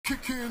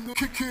It's simple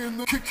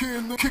mathematics.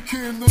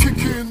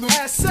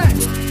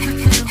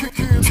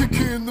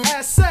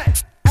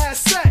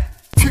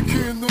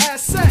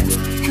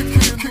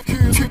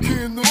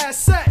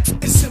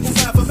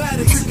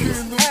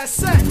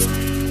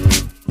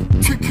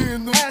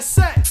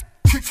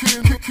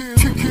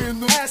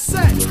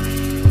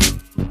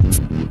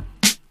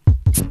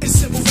 It's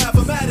simple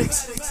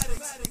mathematics.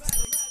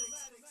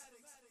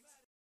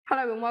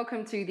 Hello and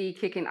welcome to the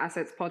Kicking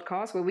Assets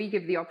podcast, where we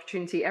give the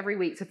opportunity every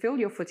week to fill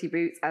your footy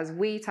boots as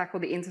we tackle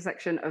the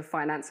intersection of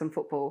finance and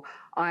football.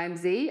 I'm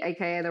Z,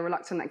 aka the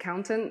reluctant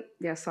accountant.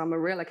 Yes, I'm a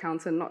real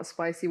accountant, not a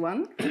spicy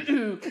one.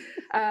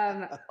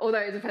 Although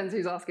it depends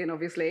who's asking,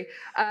 obviously.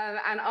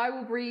 And I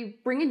will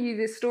be bringing you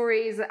the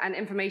stories and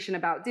information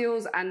about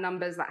deals and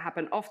numbers that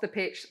happen off the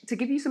pitch to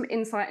give you some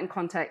insight and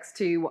context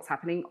to what's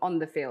happening on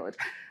the field.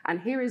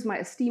 And here is my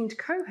esteemed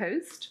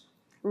co-host,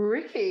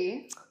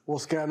 Rickie.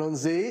 What's going on,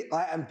 Z?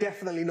 I am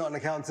definitely not an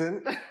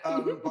accountant, but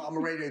I'm a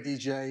radio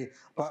DJ.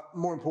 But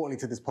more importantly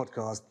to this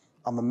podcast,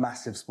 I'm a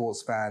massive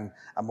sports fan.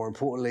 And more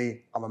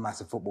importantly, I'm a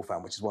massive football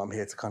fan, which is why I'm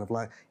here to kind of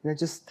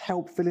just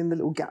help fill in the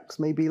little gaps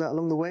maybe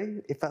along the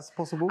way, if that's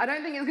possible. I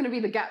don't think it's going to be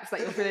the gaps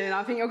that you're filling in.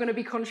 I think you're going to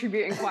be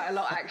contributing quite a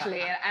lot,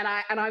 actually. And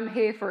I'm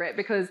here for it,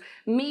 because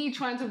me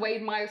trying to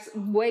wade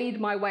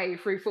my way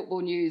through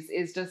football news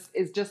is just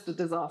a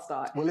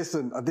disaster. Well,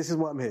 listen, this is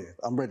why I'm here.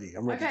 I'm ready.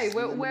 Okay,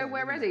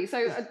 we're ready.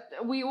 So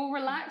are we all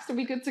relaxed? Are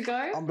we good to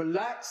go? I'm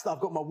relaxed.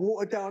 I've got my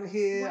water down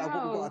here. Wow.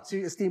 We've got our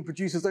two esteemed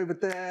producers over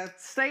there.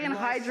 Staying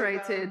hydrated.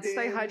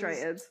 Stay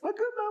hydrated. We're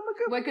good, man.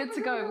 We're good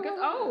to go. We're good.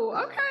 Oh,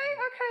 okay.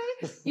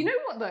 You know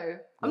what though?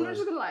 I'm not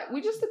just gonna lie.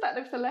 We just did that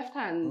with the left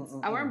hand,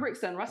 and we're in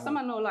Brixton.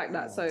 Rastaman not like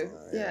that. So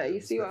yeah, you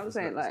see what I'm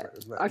saying?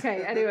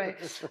 Okay. Anyway,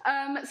 so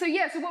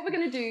what we're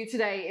gonna do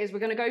today is we're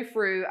gonna go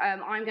through.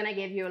 I'm gonna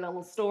give you a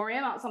little story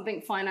about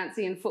something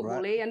financy and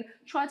football-y, and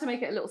try to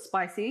make it a little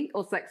spicy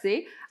or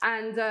sexy.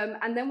 And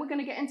then we're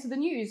gonna get into the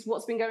news.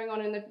 What's been going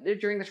on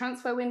during the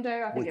transfer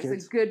window? I think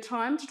it's a good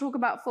time to talk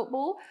about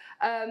football.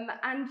 And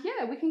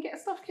yeah, we can get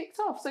stuff kicked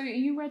off. So are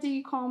you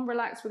ready? Calm,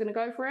 relax. We're gonna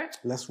go for it.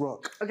 Let's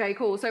rock. Okay,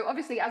 cool. So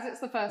obviously, as it's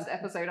the first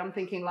episode, I'm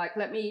thinking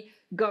let me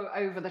go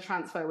over the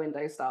transfer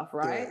window stuff,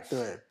 right? Do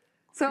it.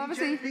 So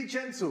obviously, be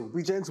gentle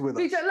with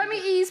us. Let me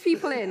ease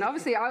people in.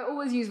 Obviously, I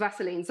always use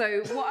Vaseline.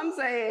 So what I'm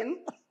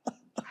saying,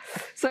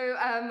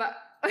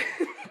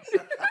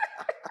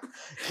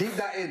 keep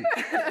that in.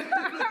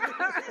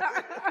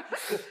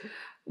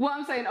 What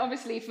I'm saying,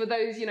 obviously, for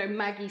those,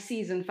 Maggie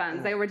season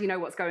fans, they already know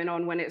what's going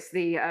on when it's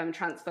the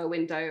transfer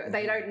window.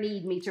 They don't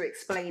need me to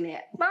explain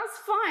it. That's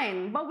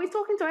fine, but we're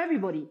talking to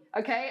everybody,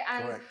 okay?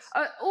 And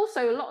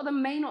also, a lot of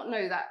them may not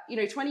know that,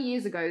 20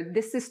 years ago,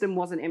 this system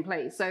wasn't in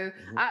place. So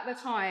at the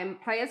time,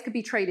 players could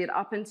be traded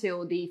up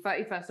until the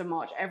 31st of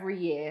March every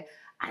year.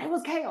 And it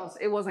was chaos.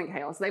 It wasn't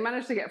chaos. They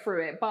managed to get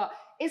through it. But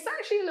it's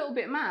actually a little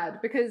bit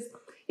mad because,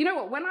 you know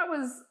what, when I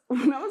was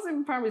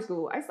in primary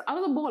school, I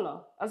was a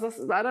baller.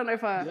 I don't know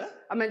if I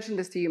mentioned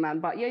this to you, man,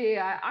 but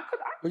yeah. I could.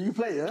 But you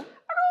play, yeah? I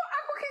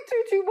could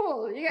kick 2-2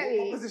 ball. You get me?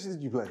 What position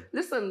did you play?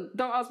 Listen,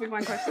 don't ask me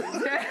my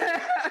questions.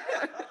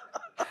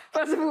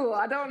 First of all,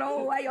 I don't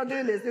know why you're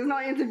doing this. It's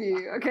not an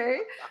interview,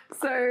 okay?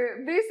 So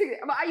basically,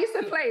 but I used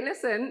to play.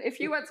 Listen, if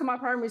you went to my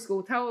primary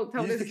school, tell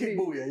you this used to kick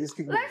ball, yeah? You used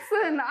to kick ball.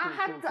 Listen,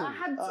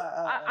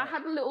 I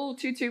had little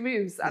 2-2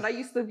 moves, and I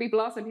used to be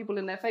blasting people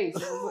in their face.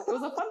 It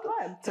was a fun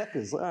time.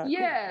 Techers,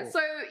 yeah. Cool.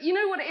 So you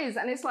know what it is,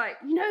 and it's like,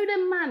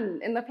 them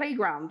man in the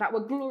playground that were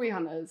glory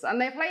hunters, and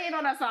they're playing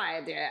on a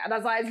side, and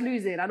a side's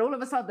losing, and all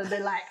of a sudden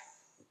they're like,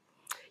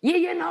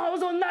 I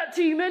was on that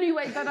team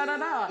anyway,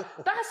 da-da-da-da.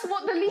 That's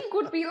what the league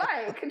would be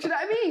like. Do you know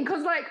what I mean?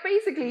 Because,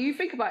 basically, you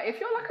think about it,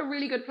 if you're, a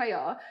really good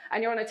player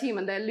and you're on a team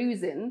and they're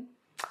losing,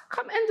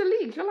 come end the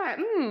league, you're like,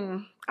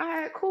 all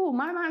right, cool,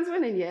 my man's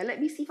winning, yeah. Let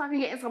me see if I can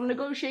get in some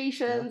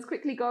negotiations,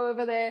 quickly go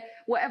over there,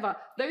 whatever.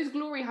 Those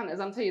glory hunters,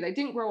 I'm telling you, they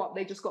didn't grow up,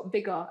 they just got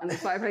bigger and they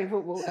started playing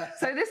football.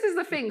 So this is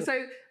the thing.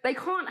 So they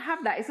can't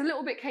have that. It's a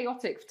little bit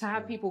chaotic to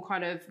have people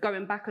kind of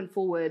going back and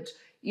forward,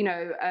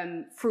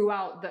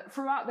 throughout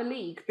the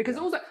league. Because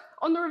also,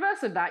 on the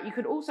reverse of that, you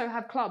could also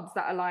have clubs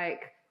that are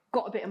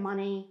got a bit of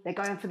money, they're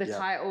going for the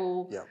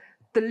title. Yeah.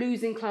 The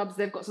losing clubs,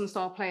 they've got some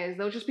star players.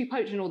 They'll just be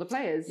poaching all the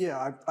players.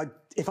 Yeah,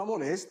 if I'm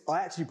honest, I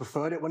actually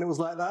preferred it when it was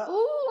like that.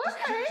 Oh,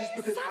 okay, just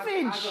because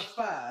savage. As a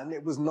fan,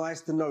 it was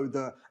nice to know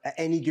that at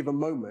any given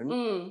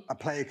moment, a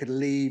player could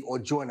leave or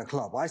join a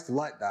club. I used to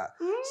like that.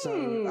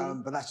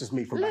 So, but that's just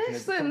me from back in the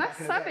day. Listen, that's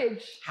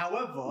savage.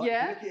 However, if you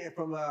look at it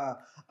from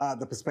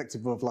the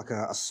perspective of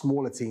a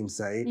smaller team,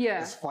 say,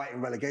 that's fighting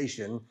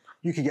relegation,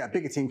 you could get a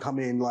bigger team come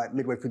in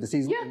midway through the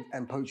season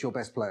and poach your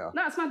best player.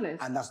 That's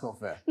madness. And that's not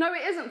fair. No,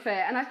 it isn't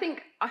fair. And I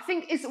think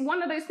it's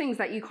one of those things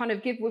that you kind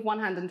of give with one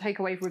hand and take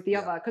away with the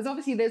other. Because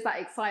obviously there's that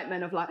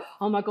excitement of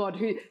oh my God,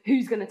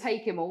 who's going to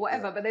take him or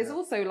whatever. But there's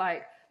also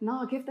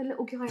nah, give the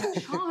little guy a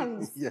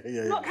chance.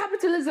 Yeah. Not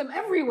capitalism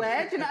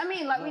everywhere. Do you know what I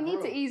mean? Like, we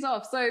need to ease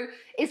off. So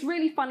it's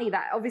really funny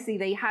that obviously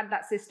they had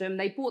that system.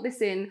 They brought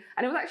this in,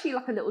 and it was actually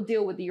like a little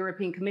deal with the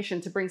European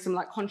Commission to bring some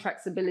like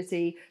contract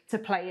stability to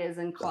players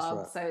and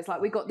clubs. Right. So it's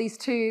like we got these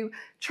two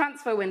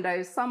transfer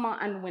windows, summer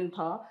and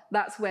winter.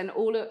 That's when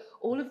all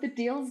of the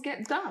deals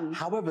get done.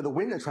 However, the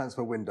winter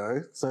transfer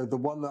window, so the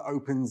one that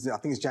opens, I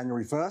think it's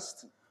January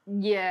 1st,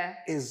 Yeah.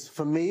 is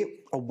for me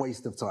a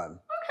waste of time.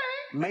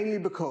 Mainly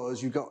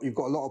because you've got a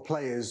lot of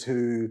players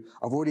who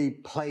have already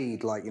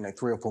played like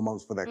 3 or 4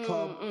 months for their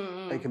club.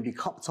 They can be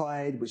cup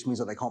tied, which means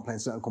that they can't play in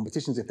certain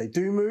competitions if they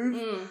do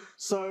move.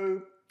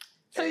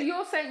 So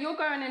you're saying you're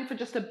going in for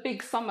just a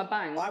big summer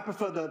bang? I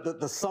prefer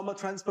the summer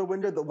transfer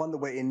window, the one that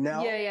we're in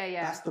now.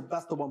 Yeah.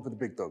 That's the one for the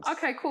big dogs.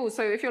 Okay, cool.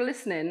 So if you're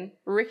listening,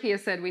 Rickie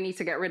has said we need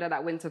to get rid of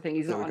that winter thing.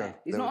 He's not on it.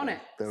 He's not on it.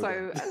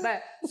 So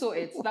there,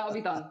 sorted. That'll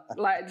be done.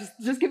 Like,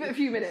 just give it a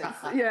few minutes.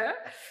 Yeah.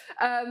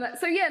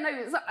 So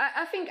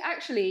I think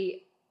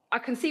actually I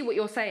can see what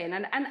you're saying,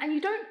 and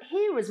you don't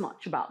hear as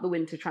much about the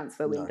winter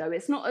transfer window. No.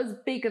 It's not as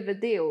big of a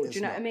deal. Do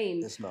you know what I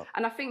mean? It's not.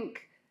 And I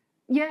think.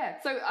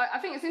 Yeah, so I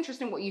think it's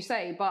interesting what you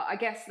say, but I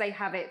guess they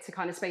have it to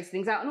kind of space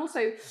things out. And also,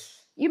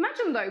 you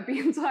imagine though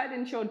being tied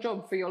into your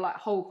job for your like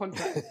whole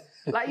contract.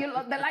 Like they're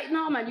like,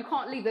 nah, man, you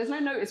can't leave. There's no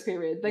notice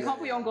period. They can't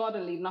put you on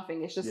garden leave.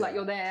 Nothing. It's just like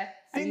you're there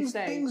and you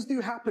stay. Things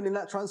do happen in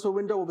that transfer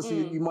window.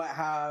 Obviously, you might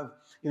have,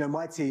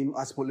 my team.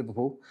 I support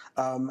Liverpool,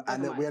 and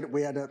then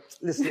we had a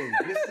listen.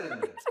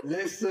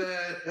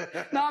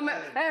 No, I'm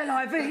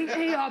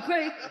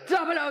LIVERP,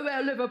 double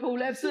O Liverpool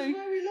FC.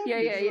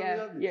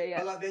 Yeah.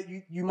 But like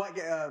you might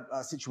get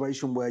a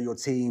situation where your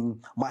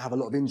team might have a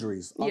lot of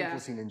injuries,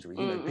 unforeseen injuries.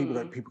 People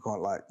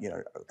can't like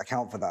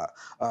account for that.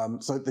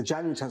 So the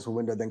January transfer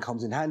window then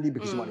comes in handy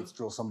because you might need to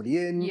draw somebody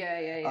in,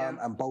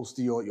 and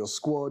bolster your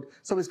squad.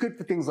 So it's good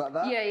for things like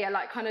that. Yeah,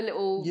 like kind of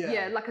little,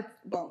 like a.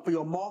 But for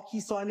your marquee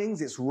signings,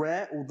 it's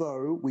rare.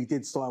 Although we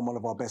did sign one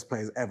of our best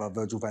players ever,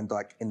 Virgil van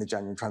Dijk, in the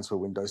January transfer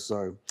window.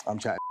 So I'm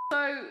chatting.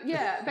 So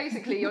yeah,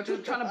 basically you're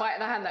just trying to bite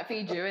the hand that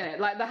feeds you, innit?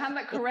 Like the hand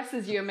that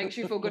caresses you and makes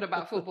you feel good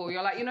about football.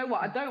 You're like, you know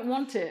what? I don't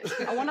want it.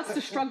 I want us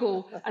to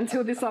struggle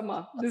until this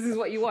summer. This is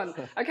what you want.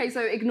 Okay,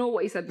 so ignore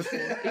what he said before.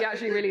 He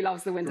actually really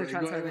loves the winter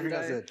transfer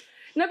window.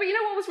 No, but you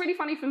know what was really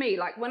funny for me?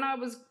 Like when I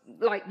was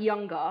like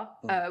younger,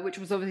 which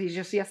was obviously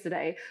just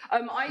yesterday,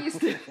 I used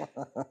to,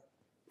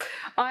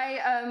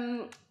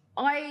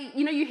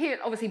 you hear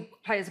obviously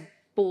players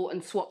bought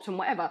and swapped and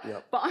whatever,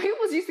 but I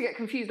always used to get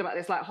confused about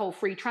this like whole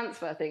free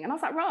transfer thing, and I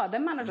was like, rah,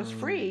 them man are just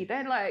free.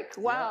 They're like,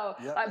 wow,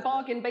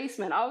 bargain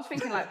basement. I was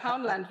thinking like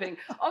Poundland thing.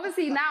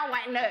 Obviously now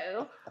I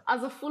know,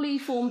 as a fully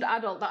formed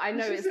adult, that I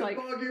know it's like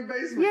bargain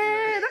basement.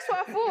 Yeah, that's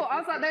what I thought. I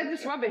was like, they're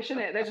just rubbish,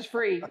 innit? They're just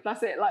free.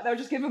 That's it. Like they'll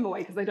just give them away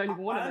because they don't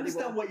even want them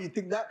anymore. I understand why you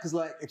think that, because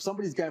like if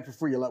somebody's going for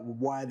free, you're like, well,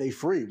 why are they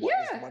free?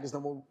 Why does no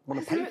one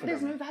want to pay for them?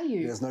 There's no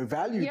value. There's no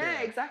value.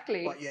 Yeah,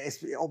 exactly. But yeah,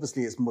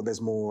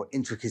 there's more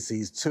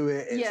intricacies to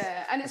it.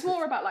 And it's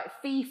more about like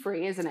fee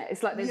free, isn't it?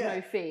 It's like there's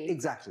no fee.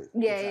 Exactly.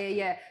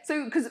 Yeah.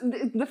 So because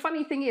the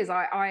funny thing is,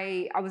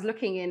 I was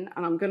looking in,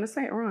 and I'm gonna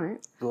say it right.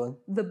 Go on.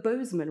 The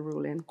Bosman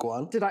ruling. Go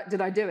on. Did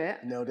I do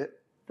it? Nailed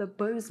it. The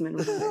Bosman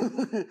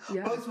ruling.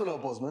 Yeah. Bosman or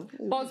Bosman?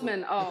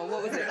 Bosman. Oh,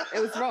 what was it? It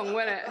was wrong,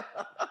 wasn't it?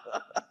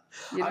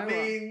 Let's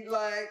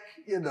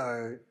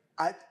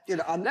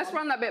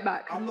run that bit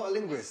back. I'm not a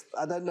linguist.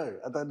 I don't know.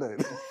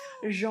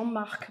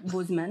 Jean-Marc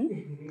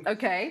Bosman.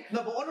 Okay.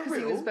 No, but on a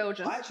real, he was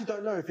Belgian. I actually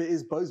don't know if it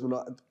is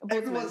Bosman.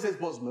 Everyone says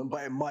Bosman,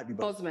 but it might be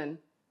Bosman.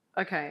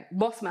 Okay,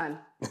 Bosman.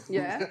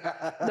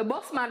 Yeah. The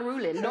Bosman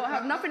ruling don't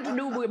have nothing to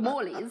do with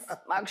Morley's,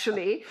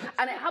 actually.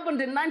 And it happened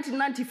in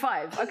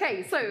 1995.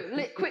 Okay, so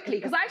quickly,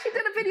 because I actually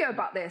did a video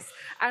about this.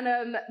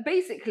 And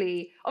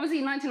basically, obviously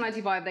in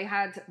 1995, they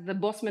had the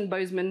Bosman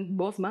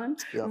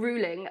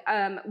ruling,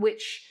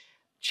 which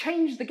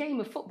changed the game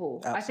of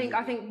football. Absolutely.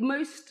 I think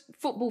most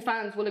football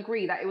fans will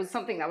agree that it was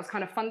something that was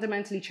kind of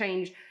fundamentally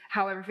changed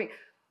how everything.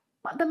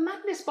 But the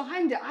madness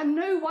behind it, I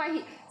know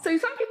why. So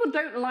some people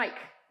don't like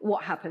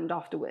what happened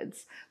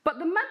afterwards, but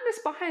the madness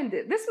behind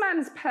it. This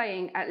man's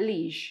playing at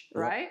Liège,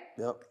 right?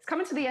 Yep. He's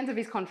coming to the end of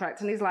his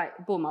contract, and he's like,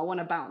 "Boom, I want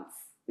to bounce."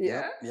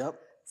 Yeah. Yep.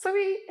 So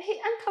he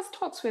enters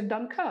talks with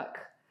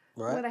Dunkirk.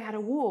 Right. Where they had a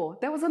war.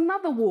 There was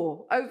another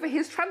war over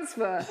his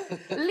transfer.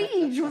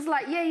 Liège was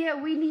like, yeah,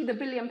 we need £1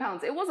 billion.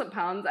 It wasn't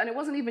pounds, and it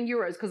wasn't even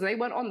euros because they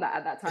weren't on that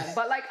at that time.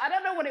 But like, I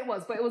don't know what it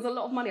was, but it was a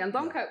lot of money, and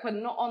Dunkirk were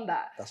not on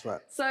that. That's right.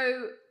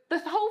 So the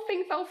whole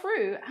thing fell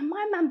through, and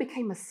my man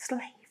became a slave.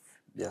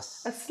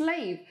 Yes. A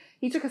slave.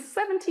 He took a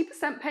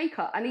 70% pay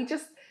cut, and he's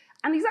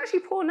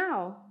actually poor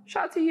now.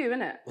 Shout out to you,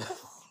 innit?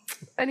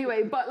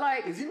 Anyway, but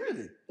like... Is he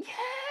really?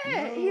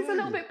 Yeah, he's a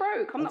little bit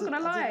broke, I'm not going to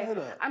lie.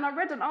 And I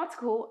read an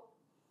article,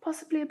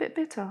 possibly a bit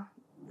bitter.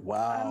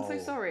 Wow. I'm so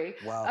sorry.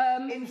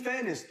 Wow. In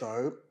fairness,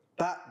 though,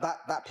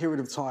 that period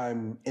of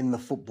time in the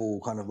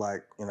football kind of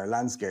like,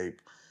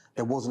 landscape,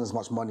 there wasn't as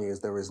much money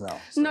as there is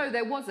now. So. No,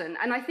 there wasn't.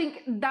 And I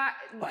think that...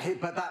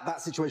 But that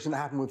situation that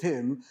happened with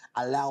him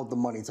allowed the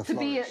money to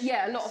flourish.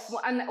 A lot of...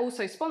 And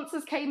also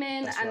sponsors came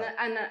in,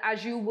 and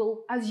as you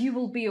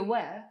will be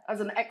aware,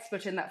 as an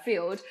expert in that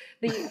field,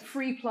 the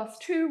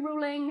 3+2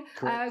 ruling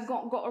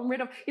got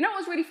rid of... You know what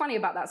was really funny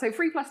about that? So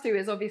 3+2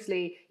 is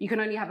obviously, you can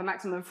only have a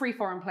maximum of 3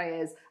 foreign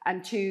players,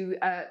 and two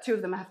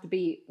of them have to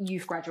be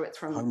youth graduates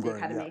from the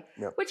academy,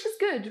 which is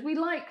good. We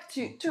like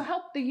to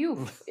help the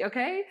youth,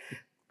 okay?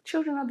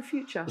 Children are the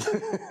future.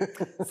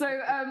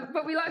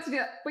 But we like to do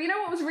that. But you know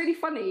what was really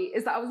funny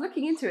is that I was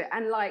looking into it,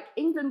 and like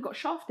England got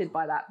shafted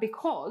by that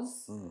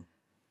because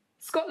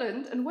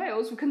Scotland and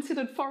Wales were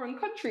considered foreign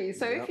countries.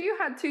 So if you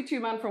had two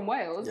man from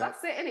Wales,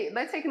 that's it, innit?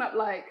 They're taking up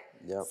like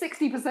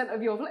 60%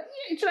 of your... Do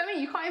you know what I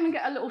mean? You can't even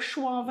get a little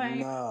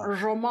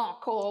Schwave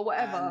remarque or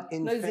whatever.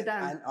 No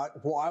Zidane. And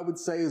what I would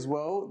say as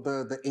well,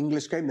 the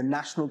English game, the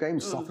national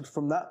game suffered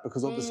from that,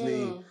 because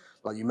obviously...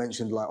 Like you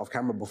mentioned, like off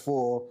camera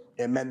before,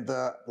 it meant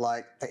that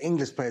like the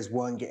English players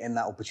weren't getting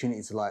that opportunity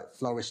to like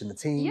flourish in the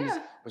teams,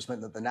 which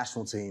meant that the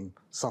national team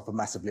suffered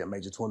massively at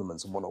major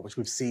tournaments and whatnot, which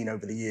we've seen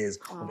over the years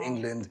of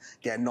England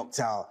getting knocked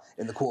out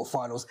in the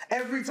quarterfinals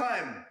every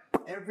time.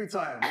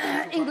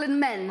 England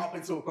men. Up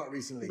until quite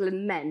recently.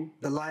 England men.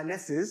 The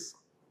Lionesses.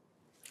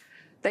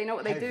 They know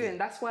what they're doing.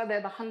 That's why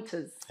they're the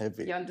hunters.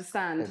 Heavy. You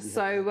understand? Heavy.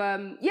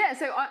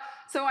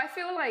 So I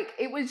feel like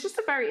it was just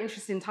a very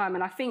interesting time.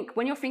 And I think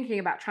when you're thinking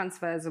about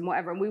transfers and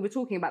whatever, and we were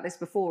talking about this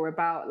before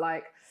about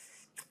like,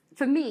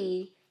 for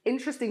me,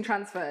 interesting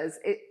transfers,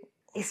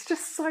 it's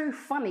just so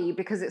funny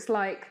because it's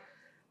like,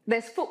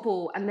 there's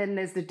football and then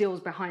there's the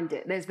deals behind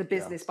it. There's the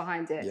business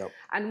behind it.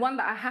 And one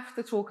that I have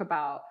to talk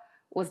about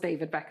was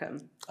David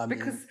Beckham.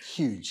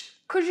 Huge.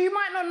 Because you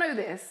might not know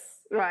this.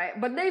 Right,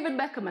 but David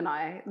Beckham and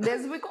we've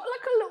got like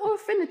a little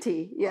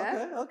affinity,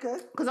 Okay.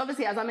 Because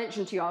obviously, as I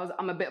mentioned to you,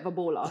 I'm a bit of a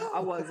baller. I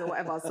was or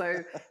whatever.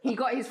 So he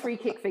got his free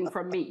kick thing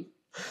from me.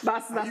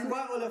 That's Are you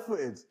right or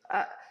left-footed?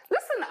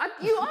 Listen,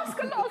 you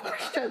ask a lot of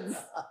questions.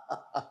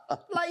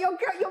 Like you're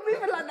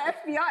moving like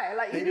the FBI.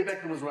 Like David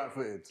Beckham was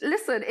right-footed.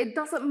 Listen, it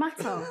doesn't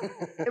matter.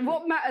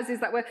 What matters is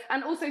that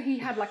and also he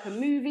had like a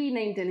movie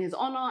named in his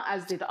honor,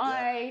 as did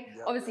I.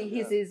 Obviously,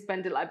 his is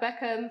Bend It Like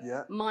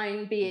Beckham.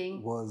 Mine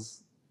being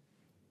was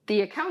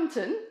The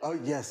Accountant. Oh,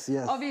 yes.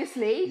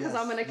 Obviously, because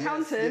I'm an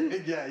accountant.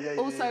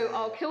 Also,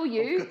 I'll kill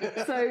you.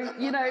 So,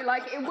 you know,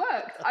 like, it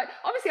worked.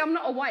 Obviously, I'm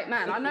not a white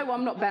man. I know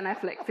I'm not Ben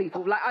Affleck,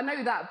 people. Like, I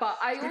know that, but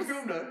I also... Good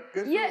film, though.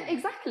 Good yeah, film.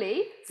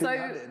 Exactly. So,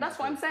 that's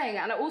what I'm saying.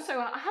 And also,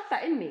 I have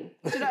that in me.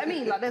 Do you know what I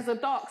mean? Like, there's a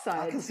dark side.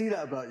 I can see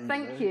that about you.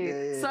 Thank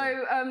you.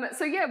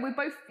 So, yeah, we're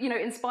both, you know,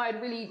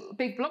 inspired really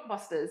big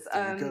blockbusters.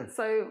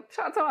 So,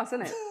 shout out to us,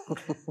 innit?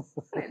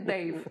 Innit,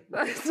 Dave?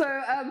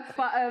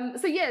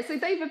 So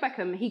David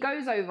Beckham, he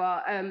goes over,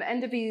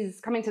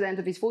 coming to the end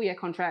of his 4-year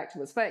contract,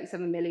 was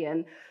 37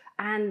 million,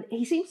 and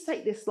he seems to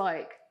take this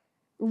like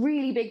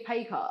really big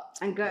pay cut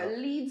and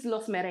leaves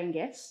Los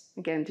Merengues.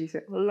 Again, do you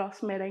say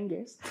Los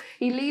Merengues?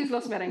 He leaves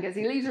Los Merengues,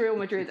 he leaves Real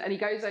Madrid, and he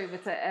goes over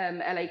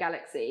to LA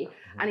Galaxy,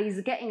 and he's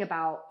getting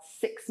about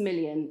 6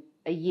 million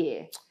a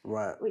year,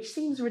 right? Which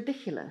seems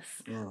ridiculous,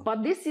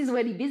 but this is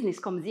where the business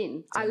comes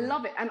in. I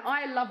love it, and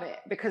I love it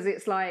because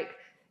it's like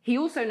he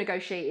also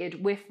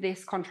negotiated with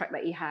this contract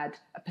that he had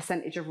a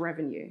percentage of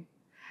revenue.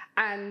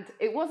 And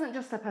it wasn't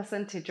just a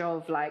percentage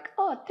of like,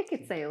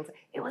 ticket sales.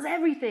 It was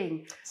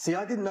everything. See,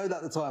 I didn't know that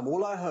at the time.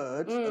 All I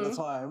heard at the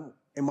time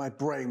in my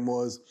brain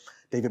was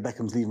David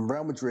Beckham's leaving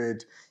Real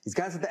Madrid. He's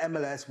going to the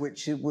MLS,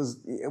 which it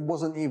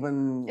wasn't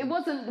even... It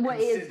wasn't what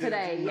it is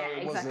today. No,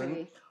 yeah, exactly.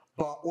 Wasn't.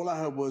 But all I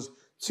heard was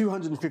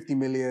 250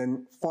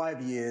 million,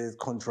 5 years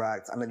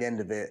contract, and at the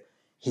end of it,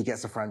 he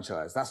gets a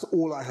franchise. That's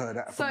all I heard.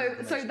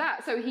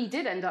 So he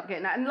did end up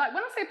getting that. And like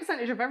when I say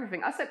percentage of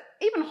everything, I said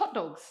even hot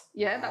dogs.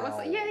 Yeah, that was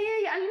yeah.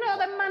 And you know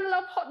that man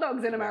love hot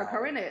dogs in America,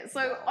 innit?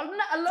 So on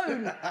that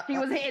alone, he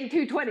was hitting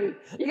 220.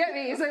 You get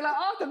me? So like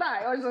after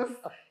that,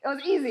 it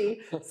was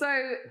easy.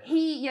 So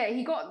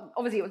he got,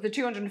 obviously it was the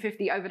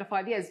 250 over the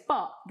 5 years.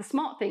 But the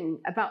smart thing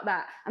about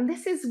that, and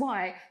this is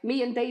why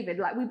me and David,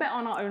 like we bet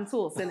on our own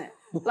sauce, innit?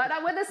 Like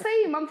that, we're the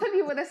same. I'm telling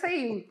you, we're the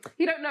same.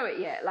 He don't know it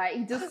yet.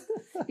 Like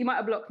he might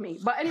have blocked me.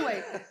 But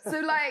anyway,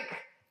 so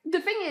like the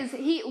thing is,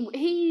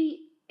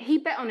 he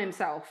bet on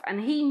himself,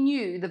 and he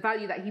knew the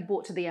value that he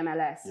brought to the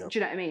MLS. Do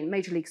you know what I mean?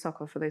 Major League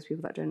Soccer, for those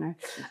people that don't know.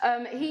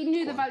 He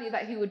knew the value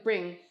that he would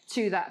bring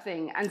to that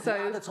thing, and so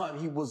at the time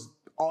he was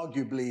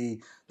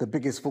arguably the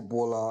biggest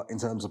footballer in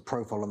terms of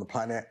profile on the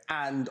planet,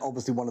 and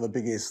obviously one of the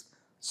biggest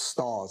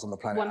stars on the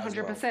planet.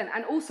 100%,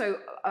 and also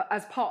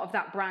as part of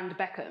that brand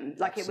Beckham,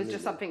 like it was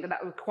just something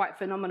that was quite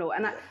phenomenal,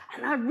 and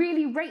I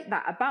really rate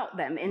that about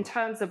them in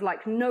terms of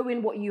like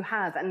knowing what you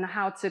have and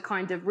how to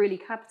kind of really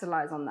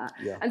capitalize on that.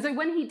 And so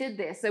when he did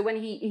this, so when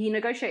he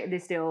negotiated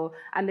this deal,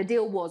 and the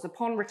deal was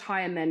upon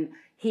retirement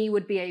he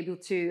would be able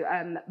to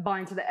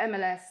buy into the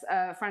MLS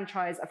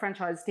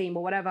franchise team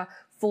or whatever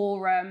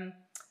for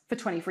for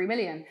 23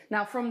 million.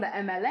 Now, from the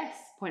MLS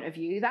point of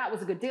view, that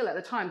was a good deal at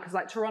the time because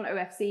like Toronto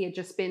FC had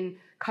just been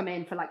come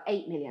in for like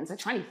 8 million. So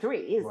 23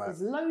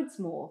 is loads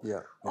more.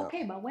 Yeah.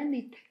 Okay, but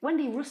Wendy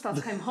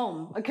Roosters came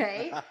home,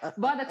 okay?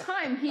 By the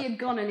time he had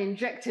gone and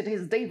injected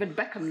his David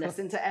Beckhamness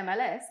into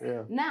MLS,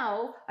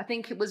 now I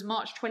think it was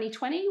March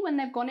 2020 when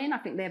they've gone in. I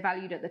think they're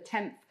valued at the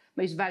 10th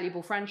most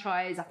valuable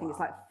franchise. I think it's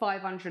like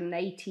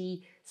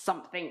 580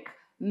 something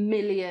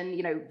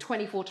million,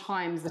 24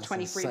 times the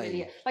 23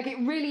 million. Like it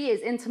really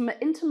is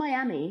into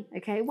Miami.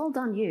 Okay, well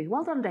done you.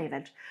 Well done,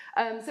 David.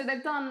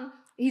 So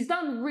he's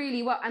done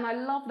really well. And I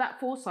love that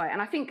foresight.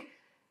 And I think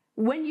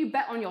when you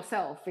bet on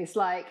yourself, it's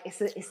like,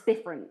 it's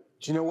different.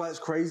 Do you know why it's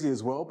crazy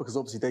as well? Because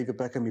obviously David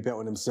Beckham, he bet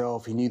on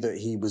himself. He knew that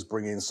he was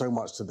bringing so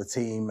much to the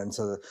team and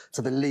to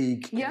the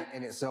league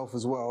in itself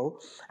as well.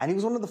 And he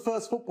was one of the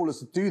first footballers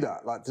to do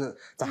that, like to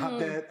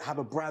have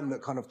a brand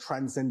that kind of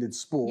transcended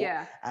sport.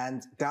 Yeah.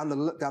 And down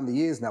the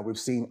years now, we've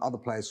seen other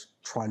players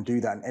try and do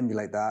that and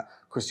emulate that.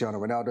 Cristiano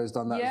Ronaldo's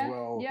done that as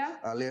well. Yeah.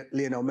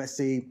 Lionel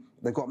Messi.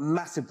 They've got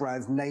massive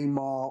brands,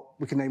 Neymar,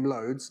 we can name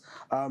loads.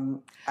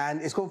 And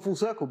it's gone full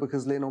circle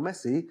because Lionel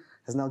Messi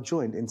has now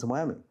joined Inter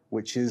Miami,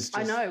 which is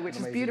just which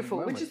is beautiful,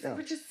 moment.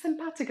 which is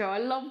simpatico. I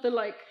love the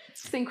like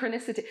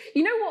synchronicity.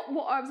 You know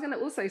what I was going to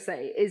also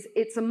say is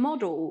it's a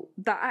model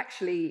that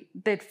actually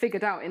they'd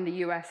figured out in the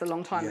US a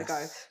long time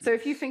ago. So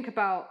if you think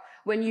about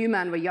when you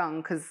man were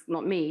young, because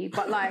not me,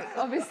 but like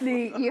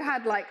obviously you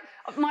had like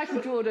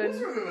Michael Jordan. What's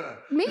wrong with her?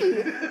 Me,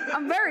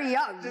 I'm very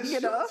young, Just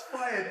you know. shots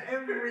fired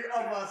every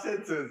other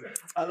sentence.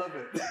 I love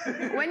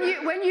it.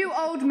 When you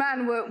old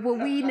man were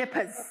wee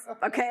nippers,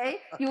 okay,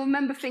 you'll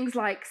remember things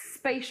like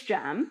Space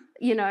Jam,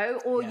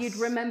 or you'd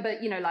remember,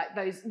 like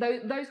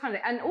those kind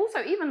of, and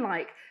also even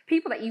like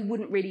people that you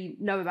wouldn't really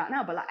know about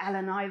now, but like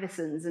Allen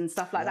Iversons and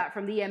stuff like that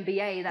from the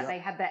NBA that they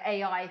had their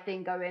AI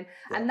thing going,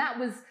 and that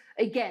was.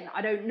 Again,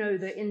 I don't know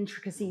the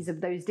intricacies of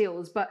those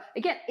deals, but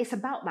again, it's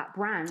about that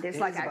brand. It's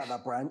about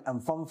that brand.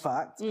 And fun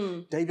fact,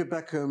 David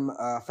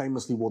Beckham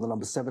famously wore the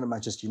number 7 at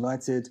Manchester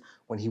United.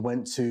 When he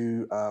went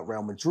to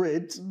Real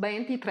Madrid,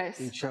 23.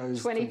 He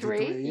chose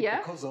 23,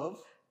 because of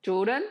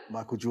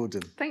Michael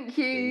Jordan. Thank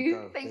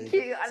you. Thank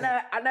you.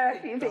 I know a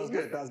few things.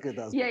 That was good.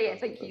 Yeah,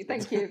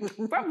 thank you.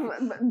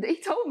 Bro, he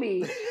told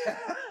me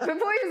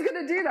before he was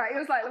going to do that, he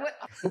was like,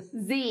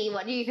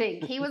 what do you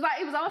think? He was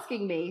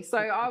asking me. So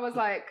I was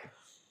like,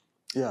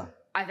 yeah.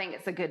 I think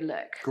it's a good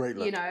look. Great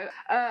look.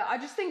 I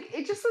just think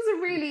it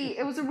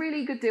was a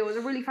really good deal. It was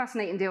a really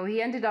fascinating deal.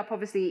 He ended up,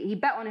 obviously, he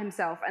bet on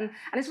himself. And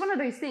it's one of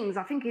those things,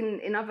 I think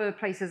in other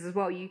places as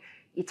well, you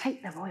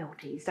take the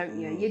royalties, don't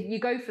you? You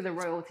go for the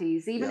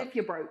royalties, even if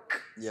you're broke.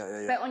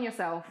 Yeah. Bet on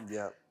yourself.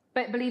 Yeah.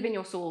 Believe in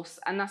your source.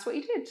 And that's what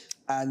he did.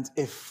 And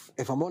if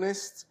I'm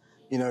honest,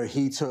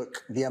 he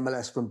took the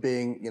MLS from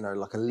being,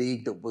 like a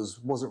league that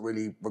wasn't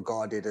really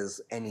regarded as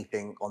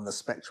anything on the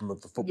spectrum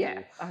of the football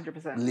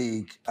 100%.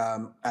 league.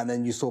 And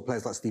then you saw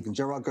players like Steven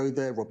Gerrard go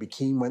there, Robbie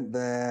Keane went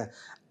there,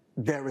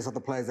 various other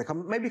players that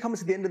maybe coming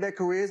to the end of their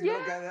careers,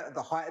 not going at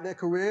the height of their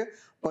carer,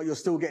 but you're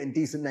still getting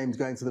decent names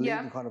going to the league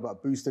and kind of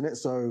like boosting it.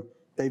 So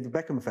David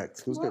Beckham effect,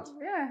 it was good.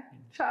 Yeah,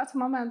 shout out to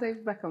my man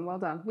David Beckham, well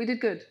done. We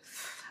did good.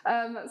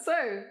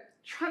 So,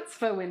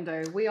 transfer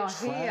window. We are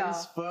here.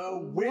 Transfer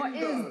window. What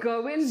is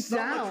going down?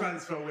 Summer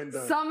transfer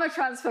window. Summer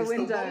transfer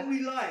window. The one we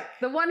like.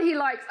 The one he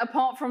likes,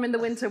 apart from in the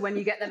winter when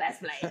you get the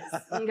best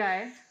players.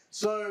 Okay.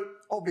 So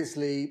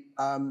obviously,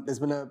 there's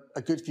been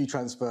a good few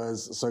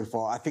transfers so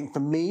far. I think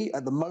for me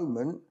at the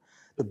moment,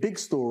 the big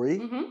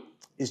story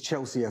is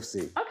Chelsea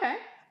FC. Okay.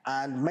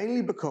 And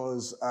mainly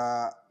because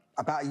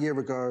about a year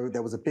ago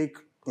there was a big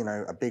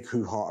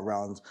hoo-ha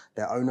around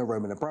their owner,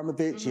 Roman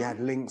Abramovich. He had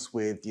links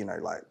with,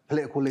 like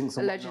political links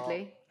and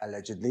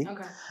Allegedly.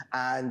 Okay.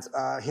 And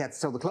he had to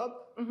sell the club.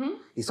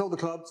 He sold the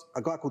club.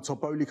 A guy called Todd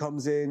Bowley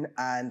comes in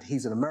and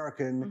he's an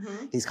American.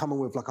 He's coming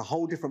with like a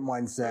whole different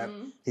mindset.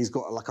 He's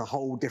got like a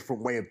whole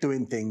different way of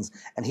doing things.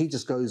 And he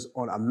just goes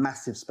on a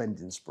massive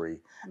spending spree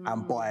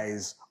and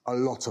buys a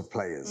lot of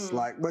players.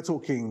 Like we're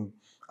talking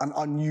an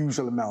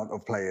unusual amount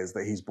of players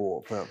that he's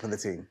bought for the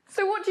team.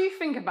 So what do you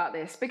think about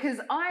this?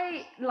 Because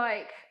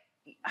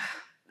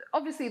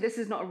obviously this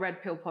is not a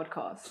red pill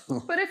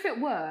podcast, but if it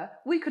were,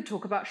 we could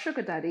talk about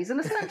sugar daddies. And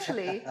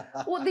essentially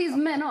what these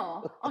men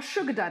are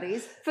sugar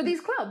daddies for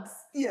these clubs.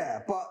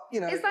 Yeah, but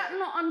Is that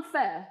not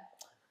unfair?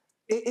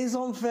 It is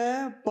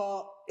unfair,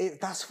 but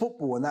that's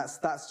football, and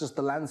that's just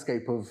the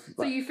landscape of.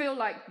 So you feel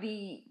like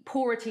the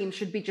poorer team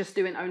should be just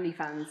doing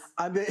OnlyFans?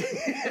 I'm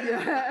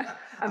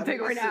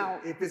figuring out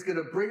if it's going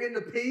to bring in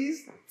the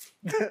peas.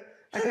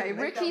 Okay,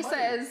 Rickie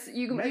says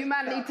you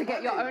man need to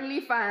get your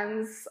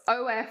OnlyFans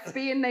OF,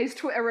 be in those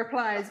Twitter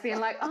replies,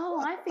 being like,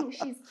 oh, I think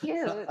she's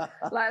cute,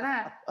 like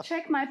that.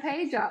 Check my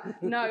page out.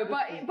 No,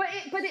 but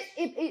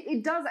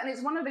it does, and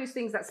it's one of those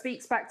things that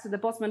speaks back to the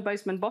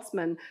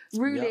Bosman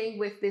ruling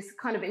with this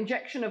kind of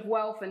injection of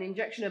wealth and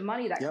injection of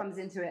money that comes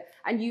into it,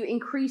 and you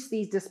increase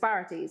these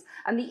disparities.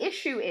 And the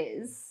issue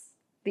is,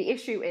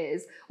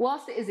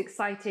 whilst it is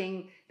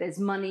exciting, there's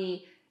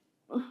money.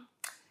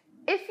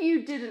 if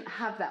you didn't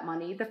have that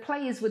money, the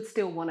players would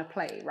still want to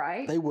play,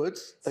 right? They would.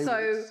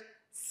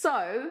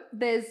 So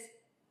there's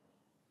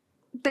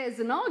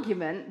an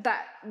argument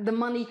that the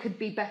money could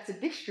be better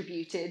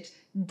distributed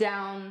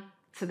down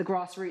to the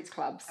grassroots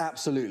clubs.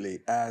 Absolutely.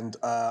 And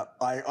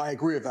I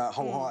agree with that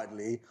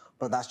wholeheartedly,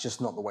 but that's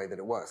just not the way that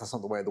it works. That's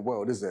not the way of the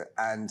world, is it?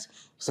 And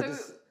so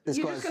this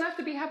you're guy's... just going to have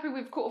to be happy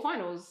with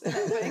quarterfinals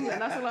for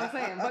England. That's all I'm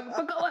saying.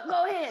 But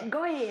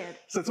go ahead.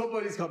 So Tom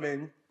Boehly's come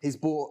in. He's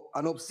bought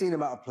an obscene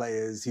amount of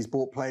players. He's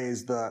bought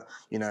players that,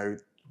 you know,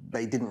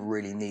 they didn't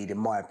really need, in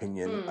my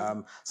opinion.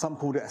 Some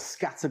called it a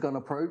scattergun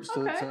approach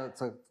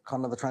to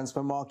kind of the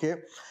transfer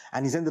market.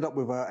 And he's ended up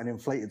with an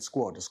inflated a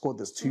squad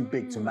that's too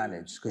big to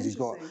manage, because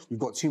you've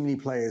got too many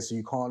players, so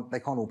they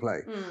can't all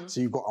play.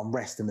 So you've got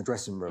unrest in the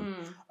dressing room.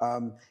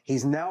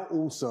 He's now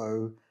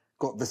also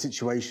got the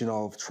situation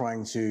of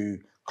trying to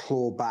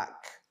claw back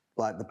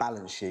like the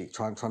balance sheet,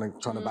 trying to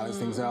balance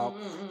things out.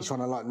 He's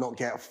trying to like not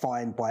get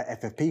fined by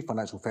FFP,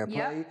 financial fair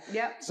play.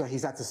 So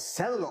he's had to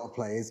sell a lot of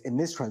players in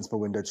this transfer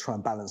window to try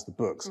and balance the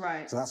books.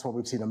 So that's why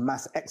we've seen a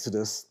mass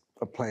exodus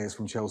of players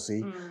from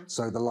Chelsea.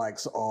 So the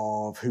likes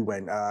of who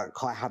went,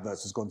 Kai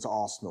Havertz has gone to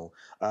Arsenal,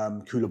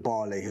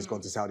 Koulibaly has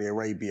gone to Saudi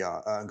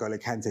Arabia, N'Golo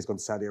Kante has gone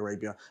to Saudi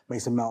Arabia,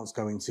 Mason Mount's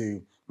going to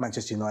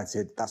Manchester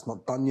United. That's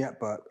not done yet,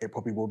 but it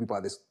probably will be by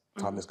this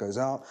time this goes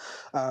out.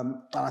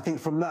 And I think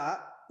from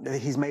that,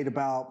 he's made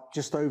about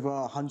just over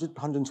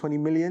 120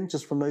 million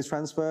just from those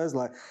transfers,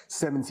 like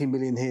 70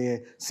 million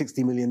here,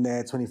 60 million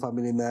there, 25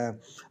 million there.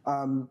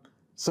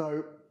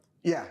 So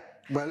yeah,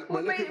 we're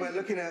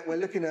looking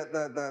at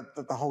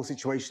the whole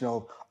situation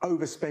of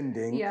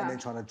overspending and then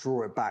trying to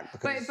draw it back.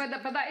 Because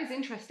but that is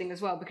interesting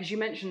as well, because you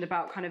mentioned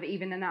about kind of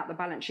evening out the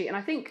balance sheet, and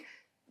I think,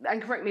 and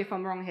correct me if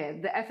I'm wrong here,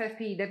 the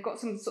FFP, they've got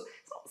some sort,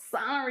 it's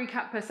not salary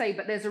cap per se,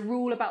 but there's a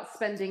rule about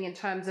spending in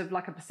terms of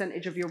like a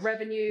percentage of your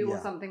revenue or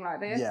something like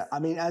this. Yeah, I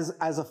mean, as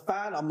a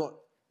fan, I'm not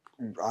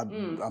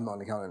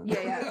an accountant.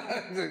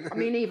 Yeah. I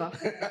mean, neither.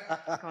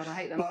 God, I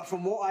hate them. But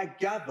from what I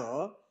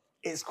gather,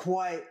 it's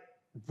quite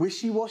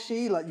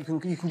wishy-washy. Like you can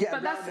get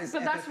but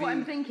that's what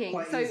I'm thinking.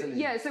 So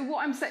easily. So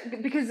what I'm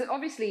saying, because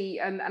obviously,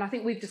 and I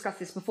think we've discussed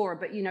this before,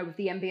 but you know, with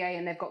the NBA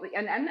and they've got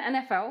and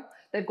NFL,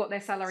 they've got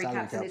their salary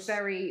caps, and it's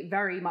very,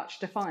 very much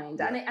defined,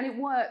 and it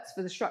works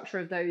for the structure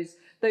of those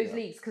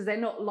leagues, because they're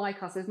not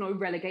like us. There's no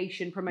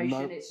relegation,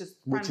 promotion. It's just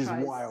franchise. Which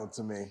is wild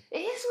to me. It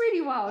is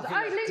really wild.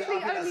 I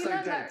literally only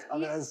learned that. I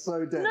mean, that's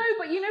so dead. No,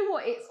 but you know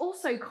what? It's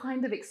also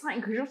kind of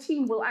exciting, because your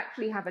team will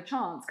actually have a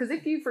chance. Because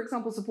if you, for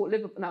example, support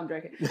Liverpool, no, I'm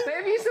joking. But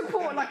if you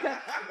support like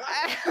a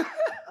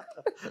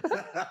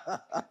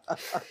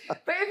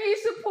but if you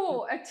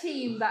support a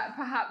team that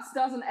perhaps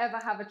doesn't ever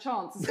have a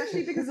chance,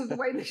 especially because of the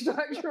way the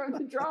structure of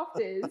the draft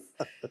is,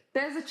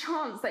 there's a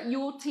chance that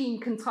your team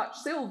can touch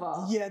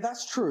silver. Yeah,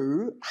 that's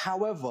true.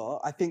 However,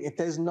 I think if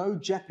there's no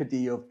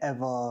jeopardy of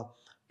ever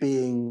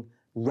being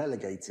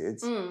relegated,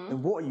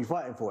 then what are you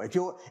fighting for? If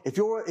you're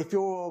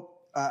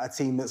a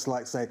team that's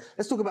like, say,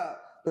 let's talk about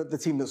the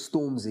team that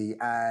Stormzy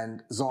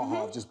and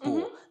Zaha have just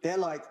bought. They're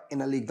like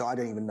in a league that I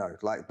don't even know.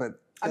 Like, but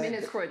I mean,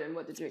 it's Croydon.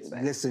 What did you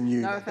expect? Listen,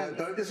 you don't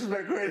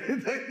disrespect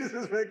Croydon. Don't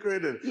disrespect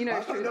Croydon. You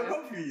know, don't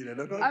come for you.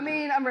 I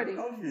mean, I'm ready.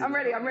 I'm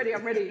ready.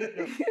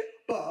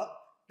 But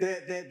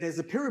there's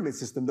a pyramid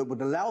system that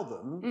would allow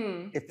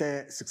them, if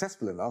they're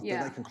successful enough,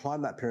 that they can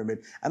climb that pyramid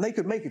and they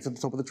could make it to the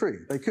top of the tree.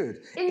 They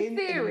could. In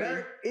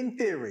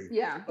theory.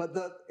 Yeah. But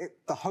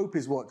the hope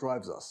is what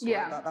drives us. Right?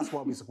 Yeah. That's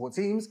why we support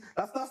teams.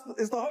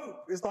 It's the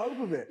hope. It's the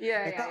hope of it.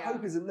 Yeah. If that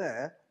hope isn't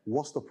there,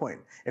 what's the point?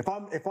 If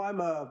I'm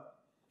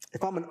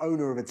an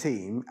owner of a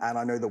team and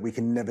I know that we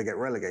can never get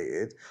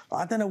relegated,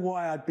 I don't know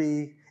why I'd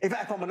be. If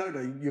I'm an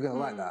owner, you're going to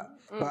like that.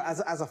 But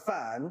as a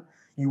fan,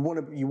 you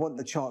want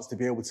the chance to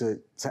be able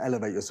to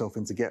elevate yourself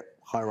and to get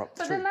higher up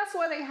the tree. But then that's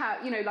why they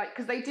have,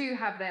 because they do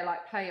have their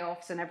like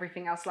playoffs and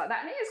everything else like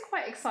that, and it is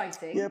quite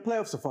exciting. Yeah,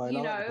 playoffs are fine.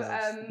 I like the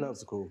playoffs.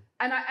 Playoffs are cool.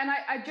 And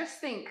I just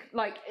think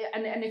like,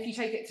 and if you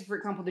take it to, for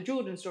example, the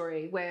Jordan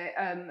story, where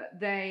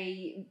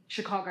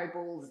Chicago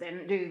Bulls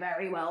didn't do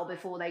very well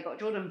before they got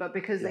Jordan, but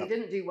because they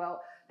didn't do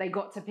well, they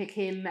got to pick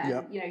him,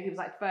 and he was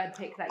like third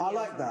pick that year. I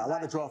like that. I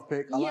like the draft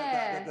pick. I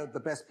like that the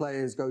best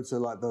players go to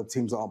like the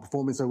teams that aren't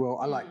performing so well.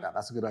 I like that.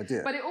 That's a good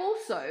idea. But it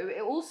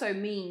also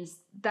means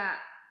that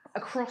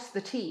across the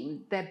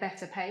team they're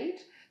better paid,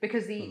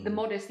 because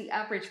the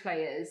average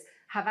players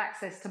have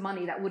access to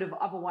money that would have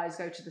otherwise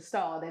go to the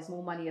star. There's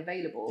more money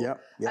available.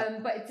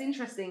 But it's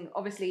interesting,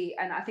 obviously,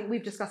 and I think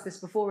we've discussed this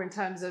before in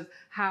terms of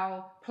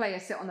how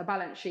players sit on the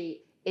balance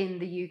sheet in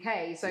the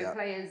UK. So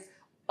players.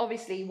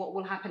 Obviously, what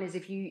will happen is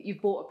if you've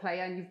bought a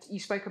player and you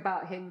spoke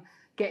about him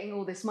getting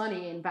all this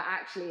money in, but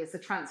actually it's a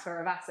transfer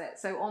of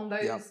assets. So on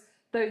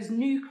those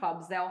new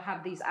clubs, they'll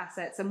have these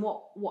assets. And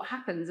what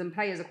happens, and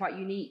players are quite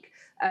unique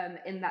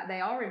in that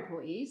they are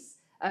employees,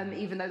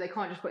 even though they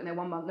can't just put in their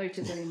 1 month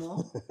notice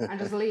anymore and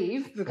just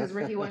leave, because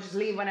Rickie wants you to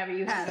leave whenever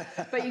you can.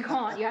 But you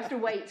can't. You have to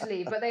wait to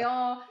leave. But they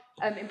are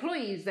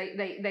employees.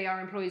 They are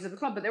employees of the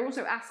club, but they're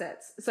also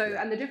assets. So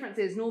and the difference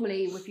is,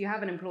 normally if you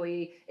have an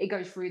employee, it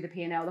goes through the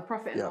P&L, the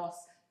profit and loss,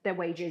 their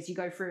wages, you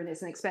go through and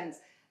it's an expense.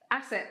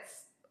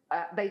 assets,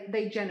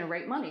 they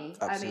generate money.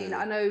 Absolutely. I mean,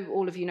 I know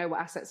all of you know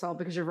what assets are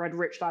because you've read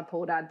Rich Dad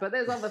Poor Dad, but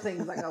there's other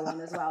things that go on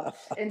as well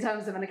in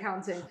terms of an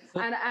accounting.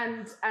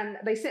 And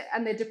they sit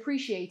and they're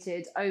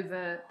depreciated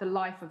over the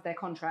life of their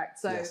contract.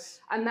 So, Yes.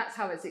 and that's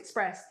how it's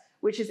expressed,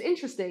 which is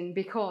interesting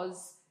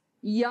because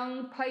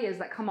young players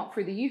that come up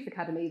through the youth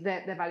academy,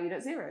 they're valued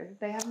at zero.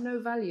 They have no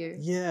value.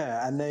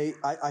 Yeah, and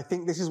I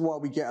think this is why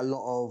we get a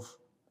lot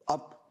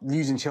of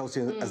using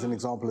Chelsea as an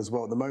example as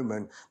well. At the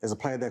moment, there's a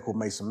player there called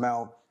Mason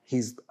Mount.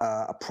 He's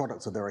a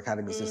product of their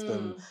academy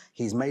system.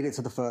 He's made it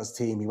to the first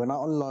team. He went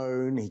out on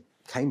loan. He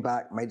came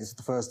back, made it to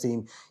the first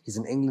team. He's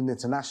an England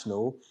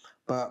international.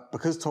 But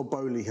because Todd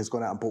Bowley has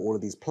gone out and bought all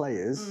of these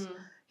players,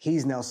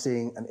 he's now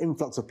seeing an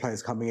influx of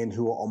players coming in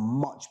who are on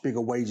much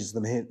bigger wages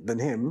than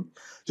him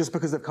just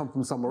because they've come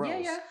from somewhere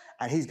else. Yeah.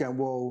 And he's going,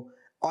 well,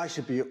 I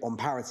should be on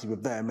parity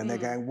with them. And they're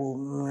going, well,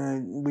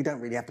 we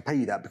don't really have to pay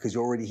you that because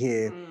you're already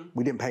here.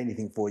 We didn't pay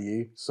anything for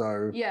you.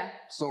 So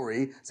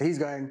sorry. So he's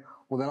going,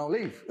 well, then I'll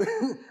leave.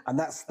 And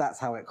that's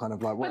how it kind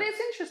of like works. But it's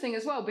interesting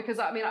as well because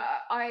I mean,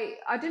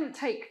 I didn't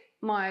take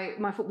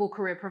my football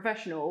career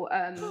professional.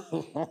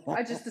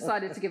 I just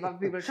decided to give other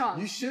people a chance.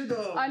 You should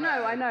have. I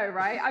know,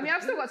 right? I mean,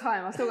 I've still got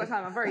time.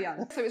 I'm very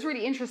young. So it's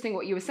really interesting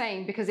what you were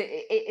saying because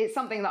it's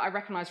something that I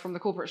recognise from the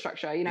corporate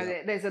structure. You know,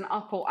 there's an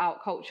up or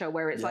out culture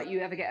where it's like you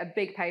ever get a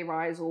big pay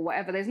rise or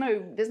whatever. There's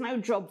no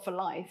job for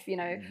life. You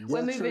know,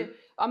 we're moving. True.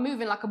 I'm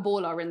moving like a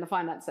baller in the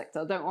finance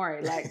sector. Don't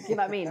worry, like you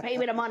know what I mean. Pay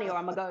me the money or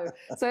I'm gonna go.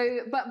 So,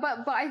 but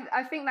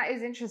I think that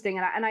is interesting,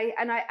 and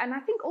I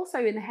think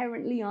also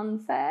inherently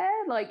unfair.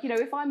 Like you know,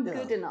 if I'm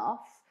good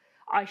enough,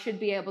 I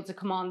should be able to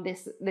command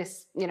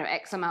this you know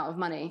X amount of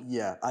money.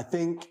 Yeah, I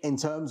think in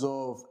terms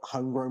of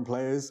homegrown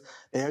players,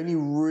 they only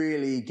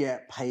really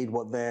get paid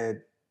what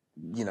they're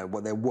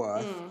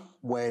worth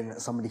when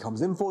somebody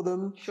comes in for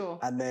them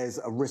and there's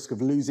a risk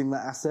of losing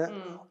that asset,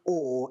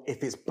 or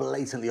if it's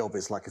blatantly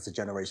obvious, like it's a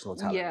generational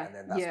talent, and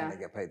then that's when they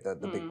get paid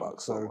the big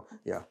bucks. So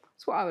yeah,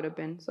 that's what I would have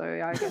been. So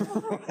I guess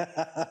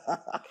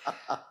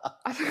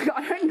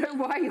I don't know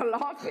why you're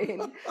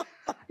laughing.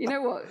 You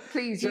know what?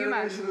 Please, you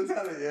man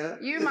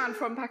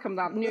from Peckham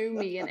that knew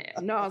me in it.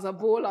 No, I was a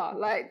baller.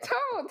 Like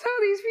tell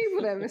these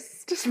people them.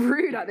 It's just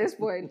rude at this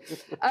point.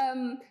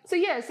 So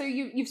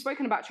you've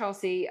spoken about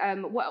Chelsea.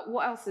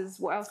 What else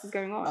is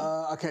going on?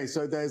 Okay,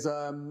 so there's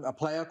a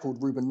player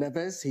called Ruben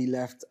Neves. He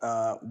left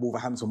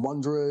Wolverhampton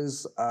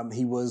Wanderers.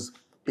 He was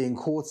being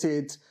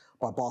courted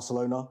by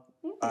Barcelona,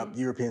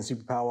 European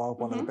superpower,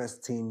 one of the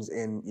best teams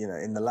in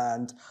the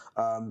land.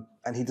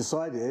 And he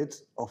decided,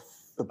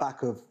 off the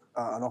back of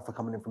an offer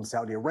coming in from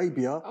Saudi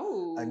Arabia,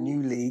 a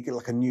new league,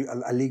 like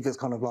a league that's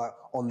kind of like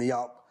on the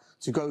up,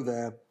 to go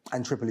there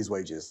and triple his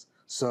wages.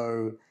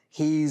 So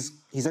he's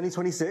only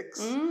 26,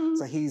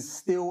 so he's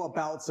still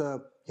about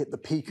to hit the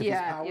peak of his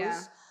powers.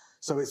 Yeah.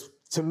 So it's,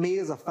 to me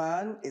as a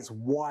fan, it's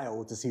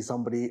wild to see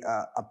somebody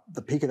at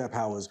the peak of their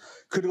powers.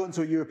 Could have gone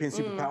to a European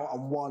superpower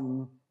and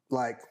won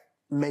like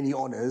many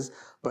honours,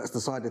 but has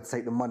decided to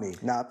take the money.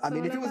 Now, I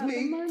mean, if it was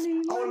me, I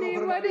would have gone for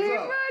the money as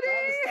well.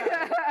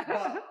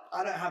 But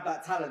I don't have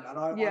that talent, and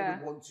I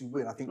would want to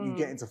win. I think you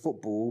get into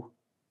football,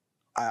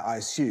 I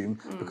assume,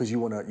 because you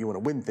want to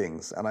win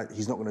things, and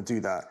he's not going to do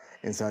that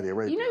in Saudi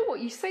Arabia. You know what,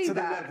 you say to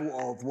that the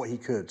level of what he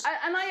could,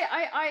 and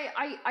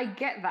I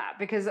get that,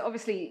 because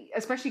obviously,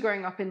 especially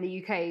growing up in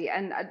the UK,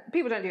 and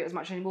people don't do it as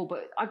much anymore,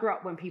 but I grew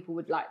up when people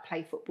would like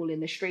play football in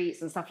the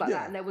streets and stuff like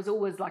that, and there was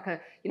always like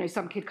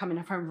some kid coming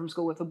home from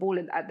school with a ball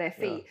at their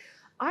feet.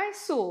 I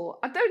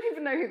don't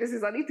even know who this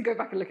is. I need to go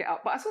back and look it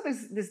up. But I saw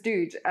this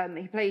dude.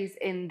 He plays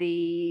in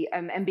the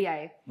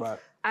NBA. Right.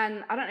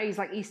 And I don't know, he's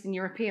like Eastern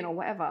European or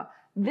whatever.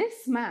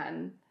 This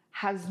man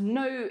has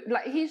no,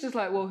 like, he's just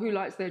like, well, who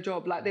likes their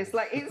job like this?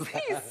 Like, he's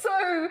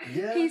so,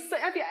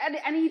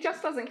 and he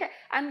just doesn't care.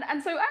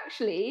 And so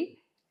actually,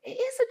 it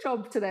is a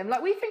job to them.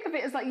 Like, we think of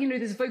it as like,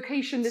 this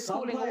vocation, this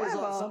calling or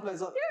whatever. Some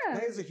players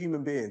are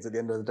human beings at the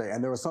end of the day.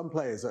 And there are some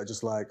players that are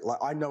just like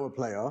I know a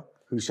player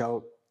who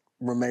shall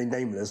remain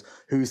nameless,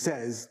 who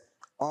says,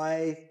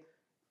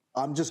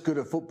 I'm just good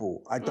at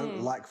football. I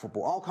don't like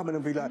football. I'll come in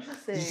and be like,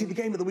 did you see the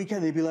game of the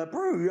weekend? They'd be like,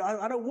 bro,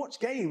 I don't watch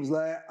games.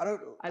 Like, I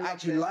don't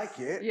actually like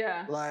it.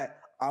 Yeah. Like,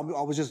 I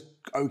was just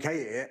okay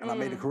at it, and I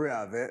made a career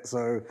out of it.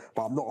 So,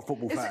 but I'm not a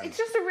football fan. It's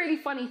just a really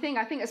funny thing,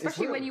 I think,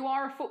 especially when you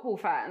are a football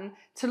fan,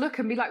 to look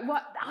and be like,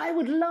 what? I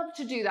would love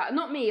to do that.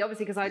 Not me,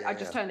 obviously, because I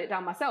just turned it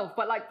down myself.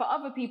 But like for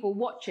other people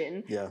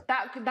watching,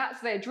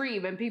 that's their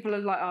dream. And people are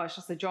like, oh, it's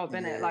just a job,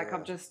 innit? Like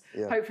I'm just,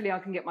 hopefully I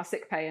can get my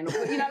sick pay and like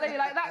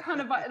that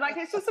kind of like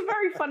it's just a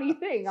very funny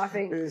thing, I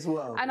think. It is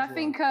well. And I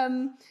think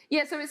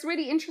so it's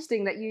really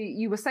interesting that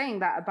you were saying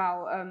that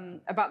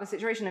about the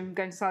situation of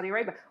going to Saudi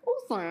Arabia.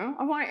 Also,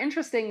 I find it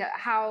interesting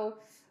how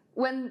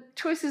when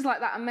choices like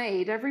that are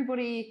made,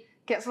 everybody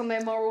gets on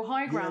their moral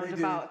high ground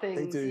about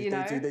things.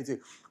 They do.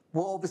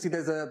 Well, obviously,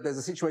 there's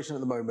a situation at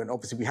the moment.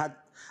 Obviously, we had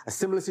a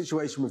similar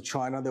situation with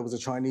China. There was a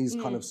Chinese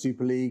kind of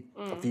Super League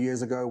a few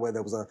years ago where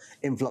there was an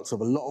influx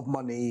of a lot of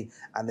money,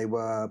 and they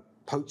were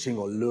poaching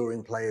or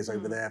luring players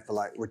over there for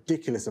like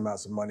ridiculous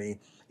amounts of money.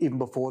 Even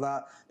before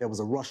that, there was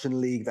a Russian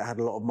league that had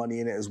a lot of money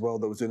in it as well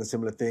that was doing a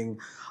similar thing.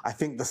 I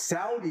think the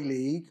Saudi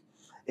league,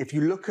 if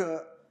you look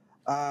at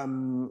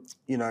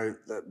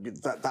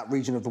that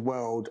region of the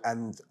world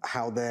and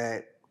how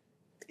they're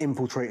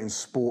infiltrating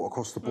sport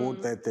across the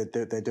board.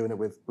 They're doing it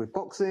with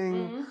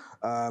boxing.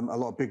 A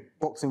lot of big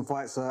boxing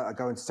fights are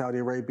going to Saudi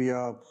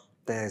Arabia.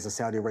 There's a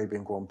Saudi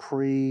Arabian Grand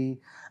Prix,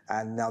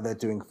 and now they're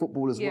doing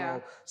football as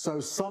well. So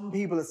some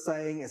people are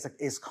saying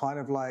it's kind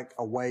of like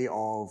a way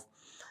of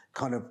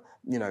kind of,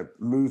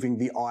 moving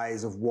the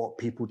eyes of what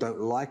people don't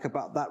like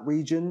about that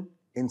region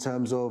in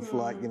terms of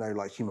like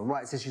human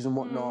rights issues and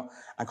whatnot,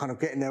 and kind of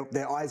getting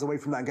their eyes away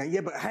from that and going,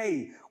 yeah, but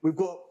hey, we've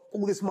got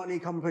all this money,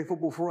 come and play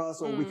football for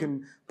us, or we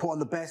can put on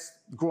the best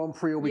Grand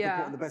Prix, or we can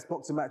put on the best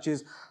boxing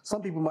matches.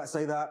 Some people might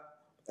say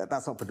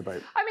that's up for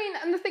debate. I mean,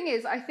 and the thing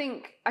is, I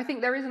think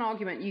there is an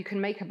argument you can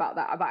make about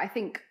that, but I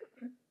think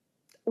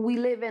we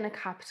live in a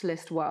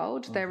capitalist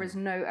world. There is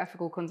no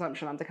ethical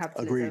consumption under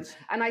capitalism. Agreed.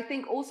 And I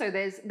think also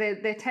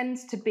there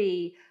tends to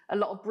be a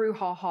lot of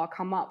brouhaha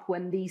come up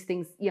when these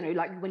things,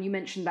 like when you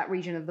mentioned that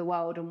region of the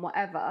world and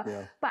whatever.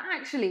 Yeah. But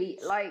actually,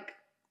 like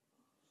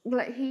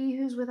he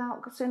who's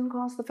without sin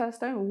cast the first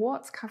stone.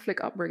 What's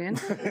Catholic upbringing?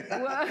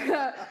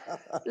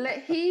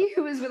 Let he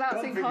who is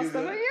without sin cast the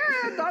first stone.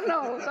 Yeah, don't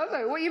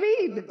know. What do you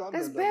mean?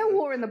 There's bear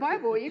war in the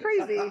Bible. Are you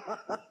crazy?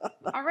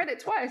 I read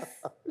it twice.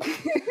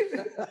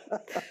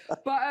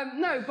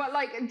 But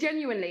like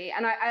genuinely,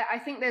 and I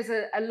think there's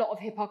a lot of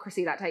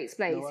hypocrisy that takes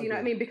place. You know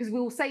what I mean? Because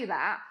we'll say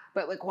that,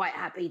 but we're quite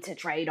happy to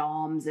trade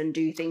arms and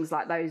do things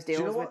like those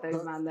deals with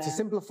those man there. To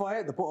simplify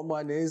it, the bottom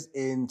line is,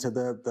 into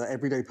the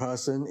everyday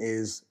person,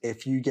 is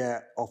if you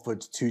get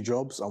offered 2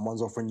 jobs and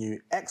one's offering you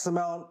X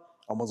amount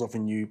and one's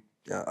offering you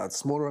a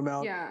smaller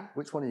amount,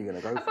 which one are you going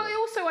to go for? But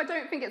also, I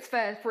don't think it's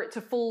fair for it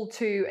to fall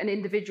to an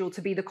individual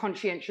to be the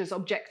conscientious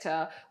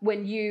objector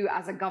when you,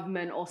 as a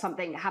government or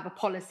something, have a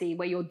policy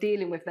where you're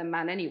dealing with them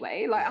man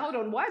anyway. Like, hold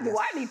on, why do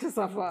I need to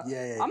suffer?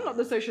 I'm not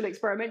the social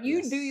experiment.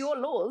 You do your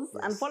laws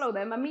and follow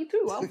them, and me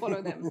too, I'll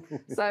follow them.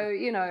 So,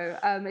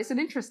 it's an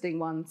interesting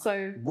one.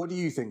 So, what do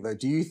you think, though?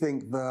 Do you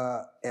think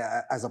that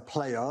as a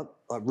player,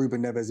 like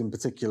Ruben Neves in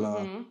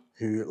particular,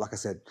 who, like I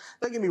said,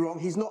 don't get me wrong,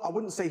 he's not, I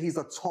wouldn't say he's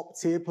a top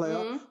tier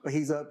player, but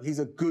he's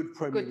a good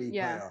Premier League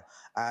player.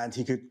 And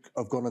he could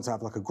have gone on to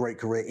have like a great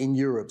career in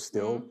Europe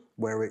still,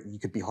 where you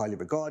could be highly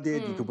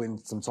regarded, you could win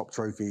some top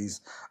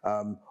trophies,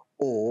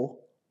 or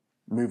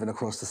moving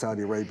across to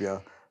Saudi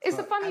Arabia. It's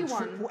a funny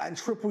one. And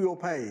triple your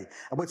pay.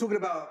 And we're talking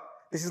about,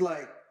 this is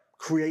like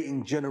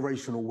creating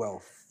generational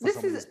wealth for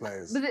some of these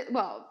players.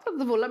 Well,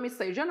 first of all, let me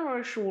say,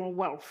 generational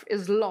wealth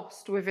is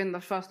lost within the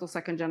first or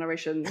second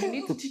generation. You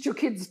need to teach your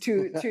kids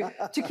to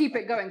keep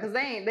it going, because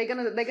they're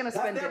gonna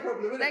spend it.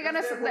 They're gonna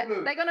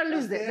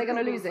lose it. They're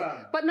gonna lose it.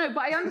 But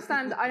I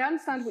understand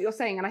what you're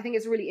saying, and I think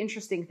it's a really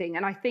interesting thing.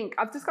 And I think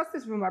I've discussed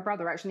this with my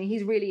brother actually.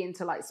 He's really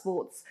into like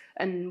sports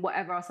and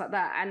whatever else like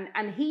that.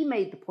 And he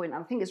made the point,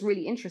 and I think it's a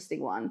really interesting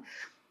one.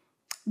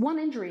 One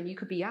injury and you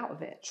could be out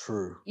of it.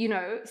 True.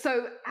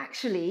 So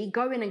actually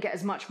go in and get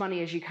as much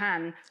money as you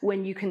can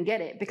when you can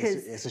get it,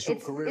 because it's a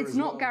short career. It's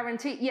not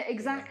guaranteed. Yeah,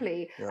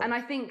 exactly. Yeah. And I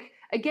think,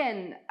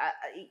 again,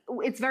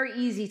 it's very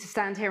easy to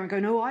stand here and go,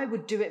 no, I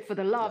would do it for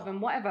the love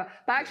and whatever.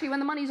 But actually, when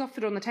the money's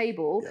offered on the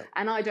table,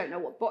 and I don't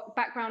know what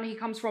background he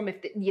comes from,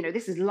 if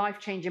this is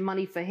life-changing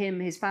money for him,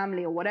 his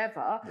family, or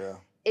whatever. Yeah.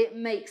 It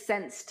makes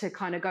sense to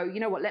kind of go, you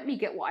know what, let me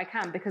get what I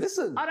can, because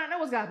I don't know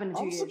what's going to happen in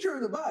 2 years. I'm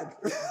securing the bag.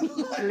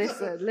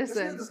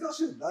 Listen.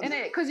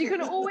 Innit? Because you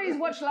can always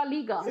watch La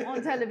Liga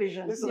on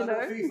television. Listen, I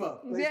got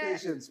FIFA,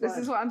 PlayStation. This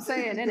is what I'm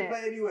saying, innit? You can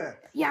play anywhere.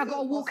 Yeah, I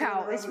got to walk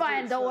out. It's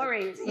fine, don't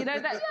worry.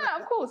 That.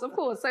 Yeah, of course.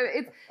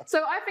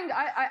 So I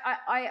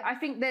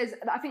think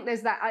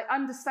there's that. I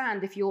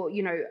understand if you're,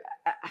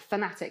 a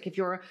fanatic, if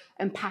you're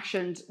an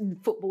impassioned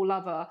football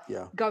lover,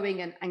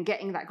 going and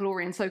getting that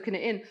glory and soaking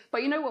it in.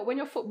 But you know what? When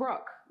your foot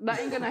broke, that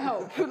ain't gonna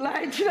help.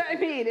 Like, do you know what I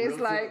mean? It's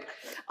like,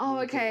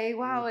 okay,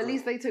 wow, at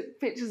least they took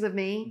pictures of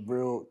me.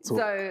 Real talk.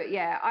 So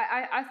yeah,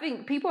 I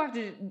think people have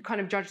to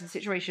kind of judge the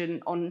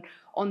situation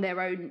on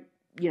their own,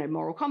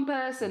 moral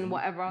compass and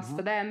whatever else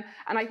for them.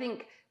 And I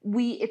think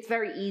it's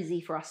very easy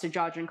for us to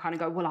judge and kind of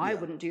go, well, I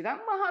wouldn't do that.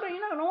 Well, how do you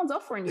know? No one's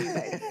offering you,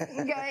 babe.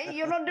 Okay?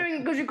 You're not doing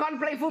it because you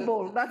can't play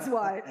football. That's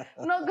why.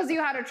 Not because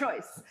you had a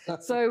choice.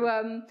 So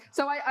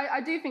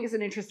I do think it's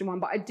an interesting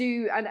one, but I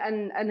do,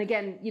 and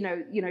again,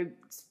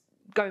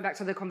 going back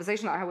to the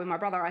conversation that I had with my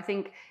brother, I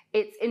think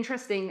it's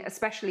interesting,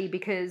 especially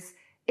because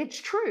it's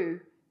true.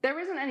 There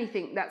isn't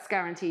anything that's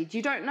guaranteed.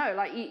 You don't know.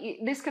 Like,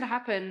 this could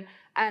happen,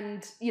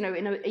 and,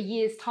 in a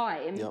year's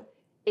time,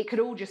 it could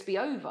all just be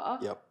over.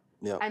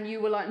 Yep. And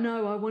you were like,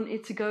 no, I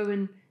wanted to go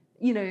and,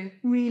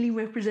 really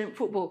represent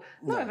football.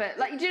 None of it.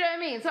 Like, do you know what I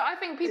mean? So I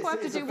think people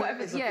have to do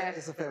whatever.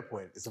 It's a fair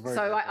point. It's a very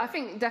so I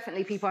think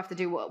definitely people have to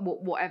do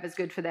whatever's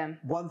good for them.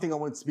 One thing I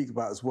wanted to speak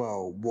about as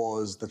well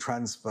was the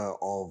transfer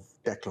of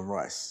Declan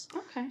Rice.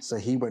 Okay. So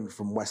he went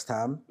from West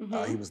Ham.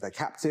 He was their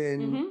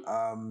captain.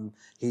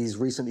 He's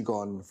recently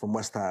gone from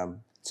West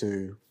Ham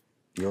to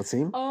Your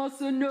team?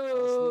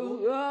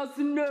 Arsenal,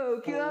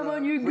 come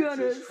on, you British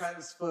Gunners.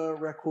 transfer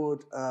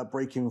record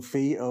breaking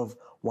fee of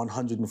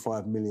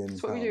 £105 million.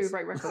 That's what we do, we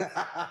break records.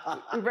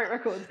 We break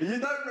records. You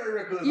don't break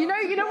records. You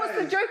know what's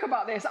the joke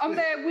about this? I'm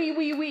there,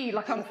 we,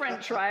 like I'm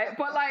French, right?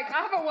 But like,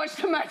 I haven't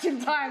watched the match in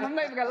time. I'm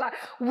not even gonna lie.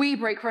 We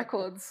break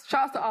records.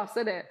 Shout out to us,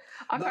 isn't it?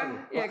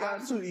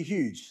 Absolutely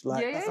huge.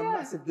 Like, that's a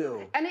massive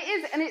deal. And it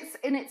is,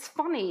 and it's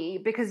funny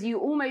because you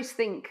almost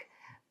think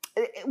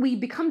we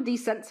become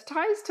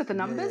desensitized to the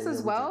numbers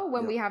as well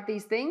when we have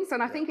these things.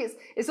 And I think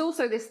it's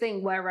also this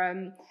thing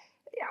where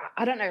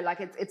I don't know, like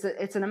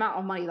it's an amount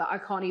of money that I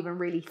can't even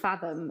really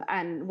fathom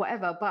and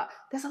whatever, but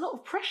there's a lot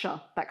of pressure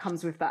that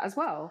comes with that as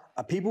well.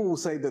 People will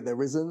say that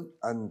there isn't,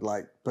 and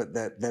like, but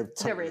there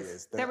totally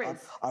is. There is.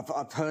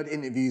 I've heard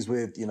interviews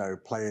with, you know,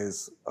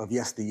 players of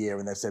yesteryear,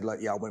 and they've said like,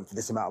 yeah, I went for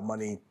this amount of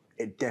money.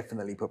 It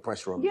definitely put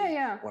pressure on me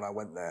when I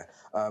went there.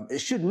 It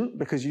shouldn't,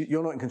 because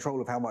you're not in control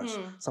of how much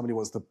somebody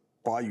wants to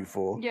buy you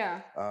for.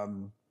 Yeah.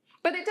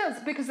 But it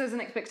does, because there's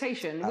an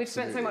expectation. Absolutely. We've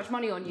spent so much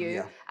money on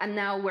you, and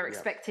now we're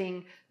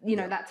expecting, you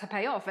know, that to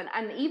pay off.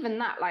 And even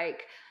that,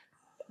 like,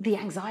 the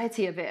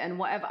anxiety of it and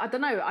whatever, I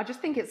don't know. I just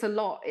think it's a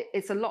lot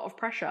of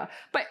pressure.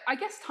 But I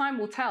guess time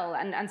will tell,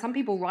 and some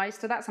people rise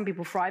to that. Some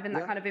people thrive in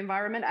that kind of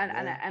environment,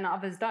 and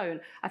others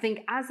don't. I think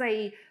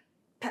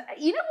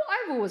you know what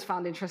I've always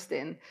found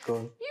interesting? Go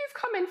on. You've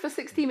come in for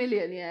 60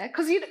 million, yeah?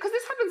 Because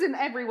this happens in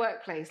every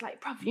workplace.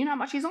 Like, bruv, you know how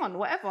much he's on,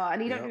 whatever, and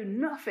he don't do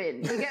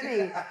nothing. You get me?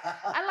 And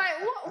like,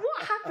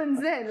 what happens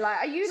then? Like,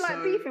 are you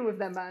like beefing with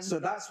them, man? So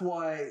that's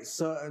why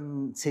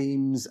certain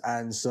teams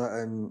and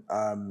certain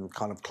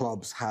kind of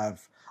clubs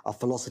have a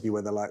philosophy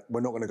where they're like,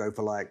 we're not going to go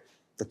for like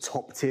the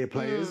top tier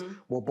players.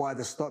 We'll buy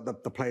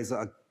the players that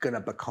are going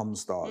to become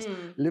stars.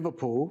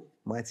 Liverpool,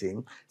 my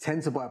team,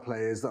 tend to buy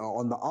players that are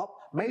on the up,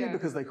 mainly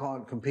because they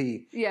can't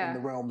compete in the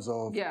realms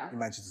of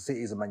Manchester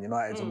Cities and Man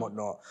Uniteds and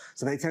whatnot.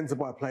 So they tend to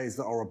buy players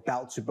that are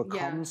about to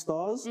become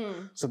stars,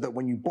 so that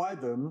when you buy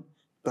them,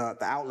 the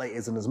outlay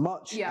isn't as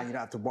much, and you don't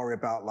have to worry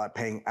about like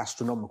paying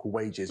astronomical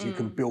wages. You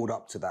can build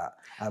up to that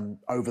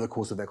over the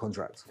course of their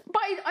contract.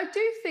 But I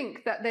do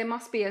think that there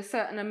must be a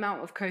certain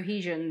amount of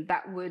cohesion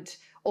that would,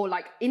 or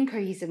like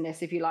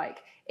incohesiveness, if you like,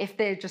 if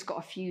they've just got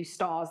a few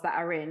stars that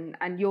are in,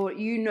 and you're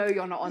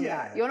not on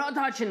that, you're not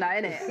touching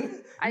that,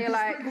 innit? And you're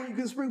like, you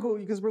can sprinkle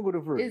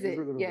the fruit. Is it?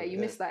 Yeah, you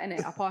missed that,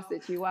 innit? I passed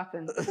it to you. What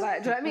happened?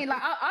 Like, do you know what I mean?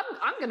 Like,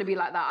 I'm gonna be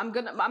like that. I'm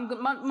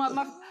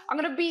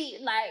gonna be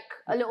like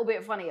a little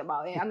bit funny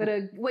about it. I'm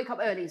gonna wake up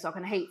early so I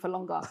can hate for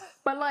longer.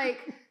 But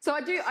like, so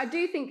I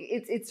do think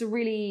it's a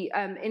really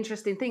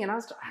interesting thing. And I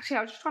was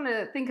just trying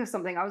to think of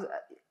something.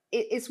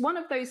 It's one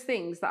of those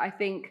things that I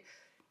think,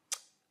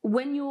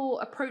 when you're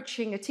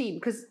approaching a team,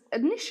 because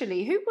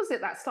initially, who was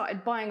it that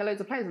started buying loads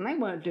of players and they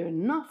weren't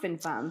doing nothing,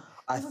 fam?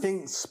 I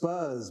think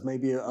Spurs,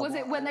 maybe. Was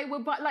it when they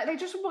were they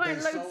just were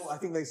buying loads? I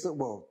think they sold,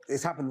 well,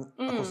 it's happened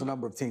across a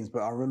number of teams, but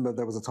I remember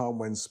there was a time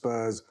when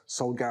Spurs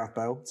sold Gareth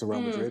Bale to Real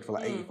Madrid for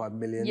like 85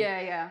 million.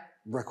 Yeah.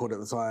 Record at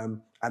the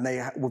time. And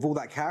they, with all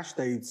that cash,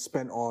 they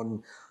spent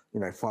on, you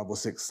know, 5 or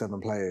 6,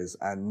 7 players,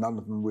 and none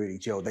of them really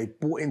gelled. They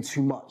bought in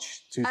too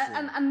much too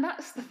soon. And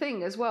that's the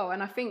thing as well.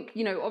 And I think,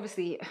 you know,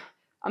 obviously,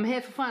 I'm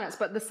here for finance,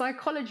 but the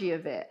psychology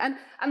of it. And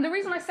the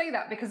reason I say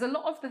that, because a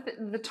lot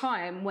of the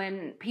time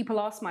when people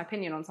ask my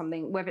opinion on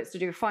something, whether it's to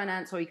do with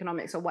finance or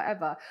economics or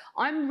whatever,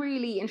 I'm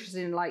really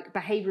interested in like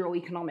behavioral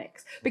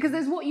economics, because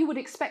there's what you would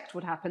expect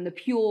would happen, the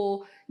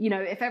pure, you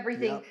know, if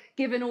everything,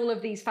 given all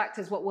of these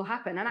factors, what will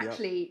happen. And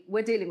actually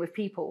we're dealing with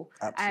people,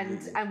 and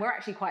we're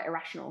actually quite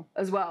irrational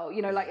as well,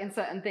 you know, like in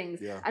certain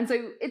things. And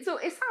so it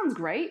sounds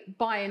great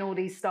buying all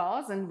these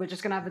stars and we're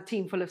just going to have a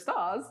team full of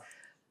stars,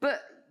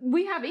 but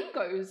we have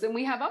egos and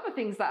we have other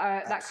things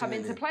that come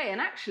into play.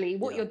 And actually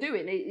what you're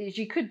doing is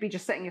you could be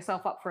just setting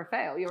yourself up for a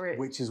fail.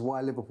 Which is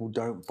why Liverpool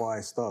don't buy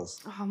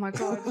stars. Oh my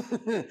God.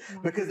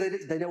 Because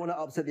they don't want to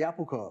upset the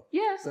apple cart.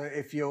 Yeah. So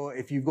if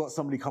you've got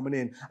somebody coming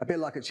in, a bit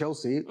like at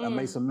Chelsea,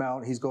 Mason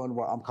Mount, he's gone,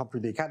 well, I'm come through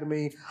the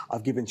academy.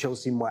 I've given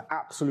Chelsea my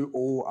absolute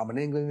all. I'm an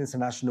England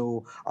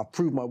international. I've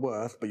proved my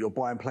worth, but you're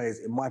buying players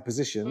in my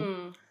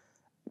position,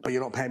 but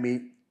you're not paying me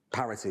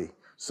parity.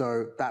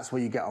 So that's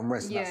where you get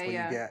unrest. And that's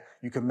where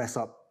you can mess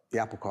up the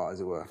apple cart,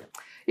 as it were.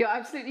 You're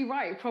absolutely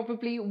right. It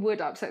probably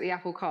would upset the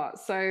apple cart.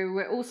 So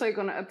we're also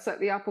going to upset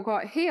the apple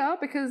cart here,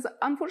 because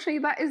unfortunately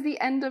that is the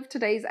end of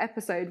today's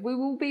episode. We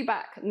will be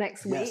back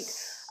next week.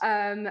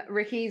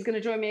 Rickie's going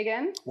to join me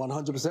again.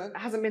 100%. It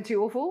hasn't been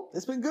too awful.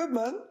 It's been good,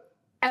 man.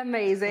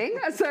 Amazing.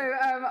 So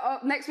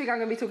next week I'm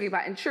going to be talking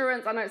about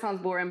insurance. I know it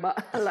sounds boring,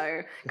 but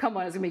hello, come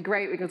on, it's going to be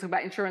great. We're going to talk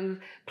about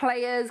insurance,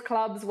 players,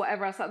 clubs,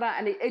 whatever else like that.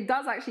 And it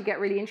does actually get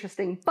really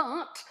interesting.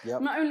 But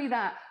not only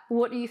that,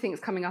 what do you think is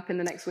coming up in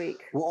the next week?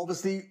 Well,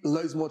 obviously,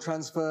 loads more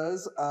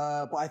transfers.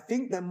 But I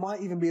think there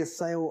might even be a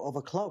sale of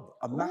a club,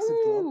 a massive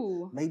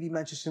club. Maybe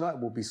Manchester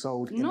United will be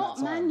sold in that time.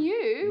 Not Man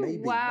U? Maybe,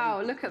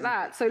 wow, look at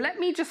that. So let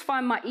me just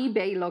find my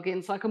eBay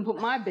login so I can put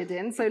my bid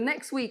in. So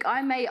next week,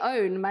 I may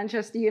own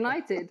Manchester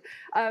United.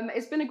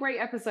 It's been a great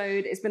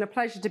episode. It's been a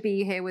pleasure to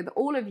be here with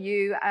all of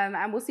you.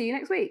 And we'll see you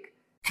next week.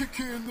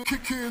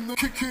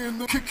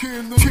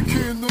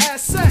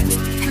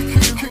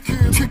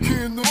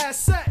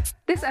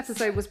 This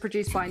episode was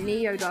produced by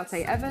Neo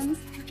Darte Evans,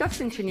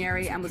 Justin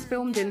Chinieri, and was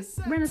filmed in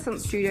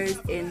Renaissance Studios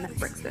in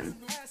Brixton.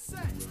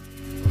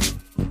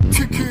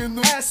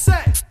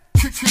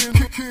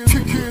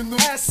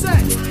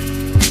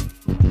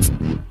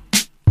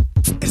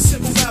 It's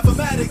simple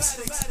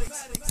mathematics.